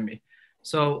Academy.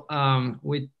 So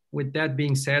with that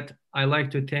being said, I'd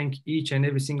like to thank each and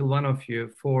every single one of you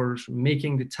for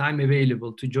making the time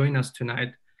available to join us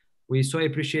tonight. We so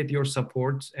appreciate your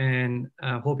support, and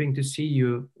hoping to see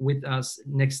you with us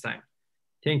next time.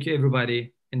 Thank you,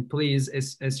 everybody. And please,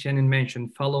 as Shannon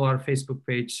mentioned, follow our Facebook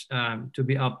page to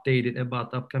be updated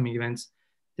about upcoming events.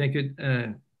 Thank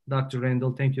you, Dr.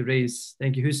 Randall. Thank you, Rais.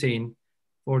 Thank you, Hussein,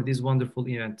 for this wonderful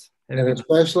event. And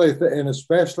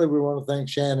especially we want to thank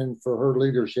Shannon for her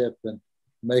leadership in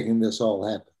making this all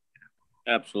happen.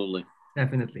 Absolutely.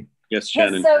 Definitely. Yes,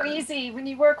 Shannon. It's so easy when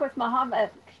you work with Mohammed.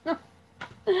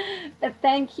 But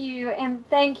thank you, and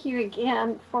thank you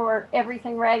again for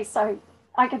everything, Rais.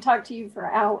 I could talk to you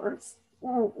for hours.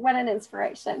 What an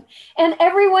inspiration. And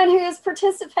everyone who is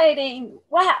participating,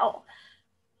 wow,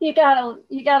 you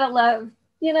gotta love,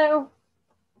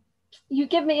 you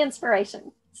give me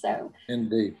inspiration. So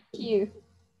indeed. Thank you.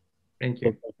 Thank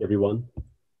you, everyone.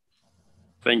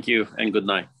 Thank you, and good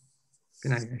night.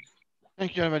 Good night.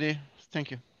 Thank you, everybody.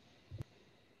 Thank you.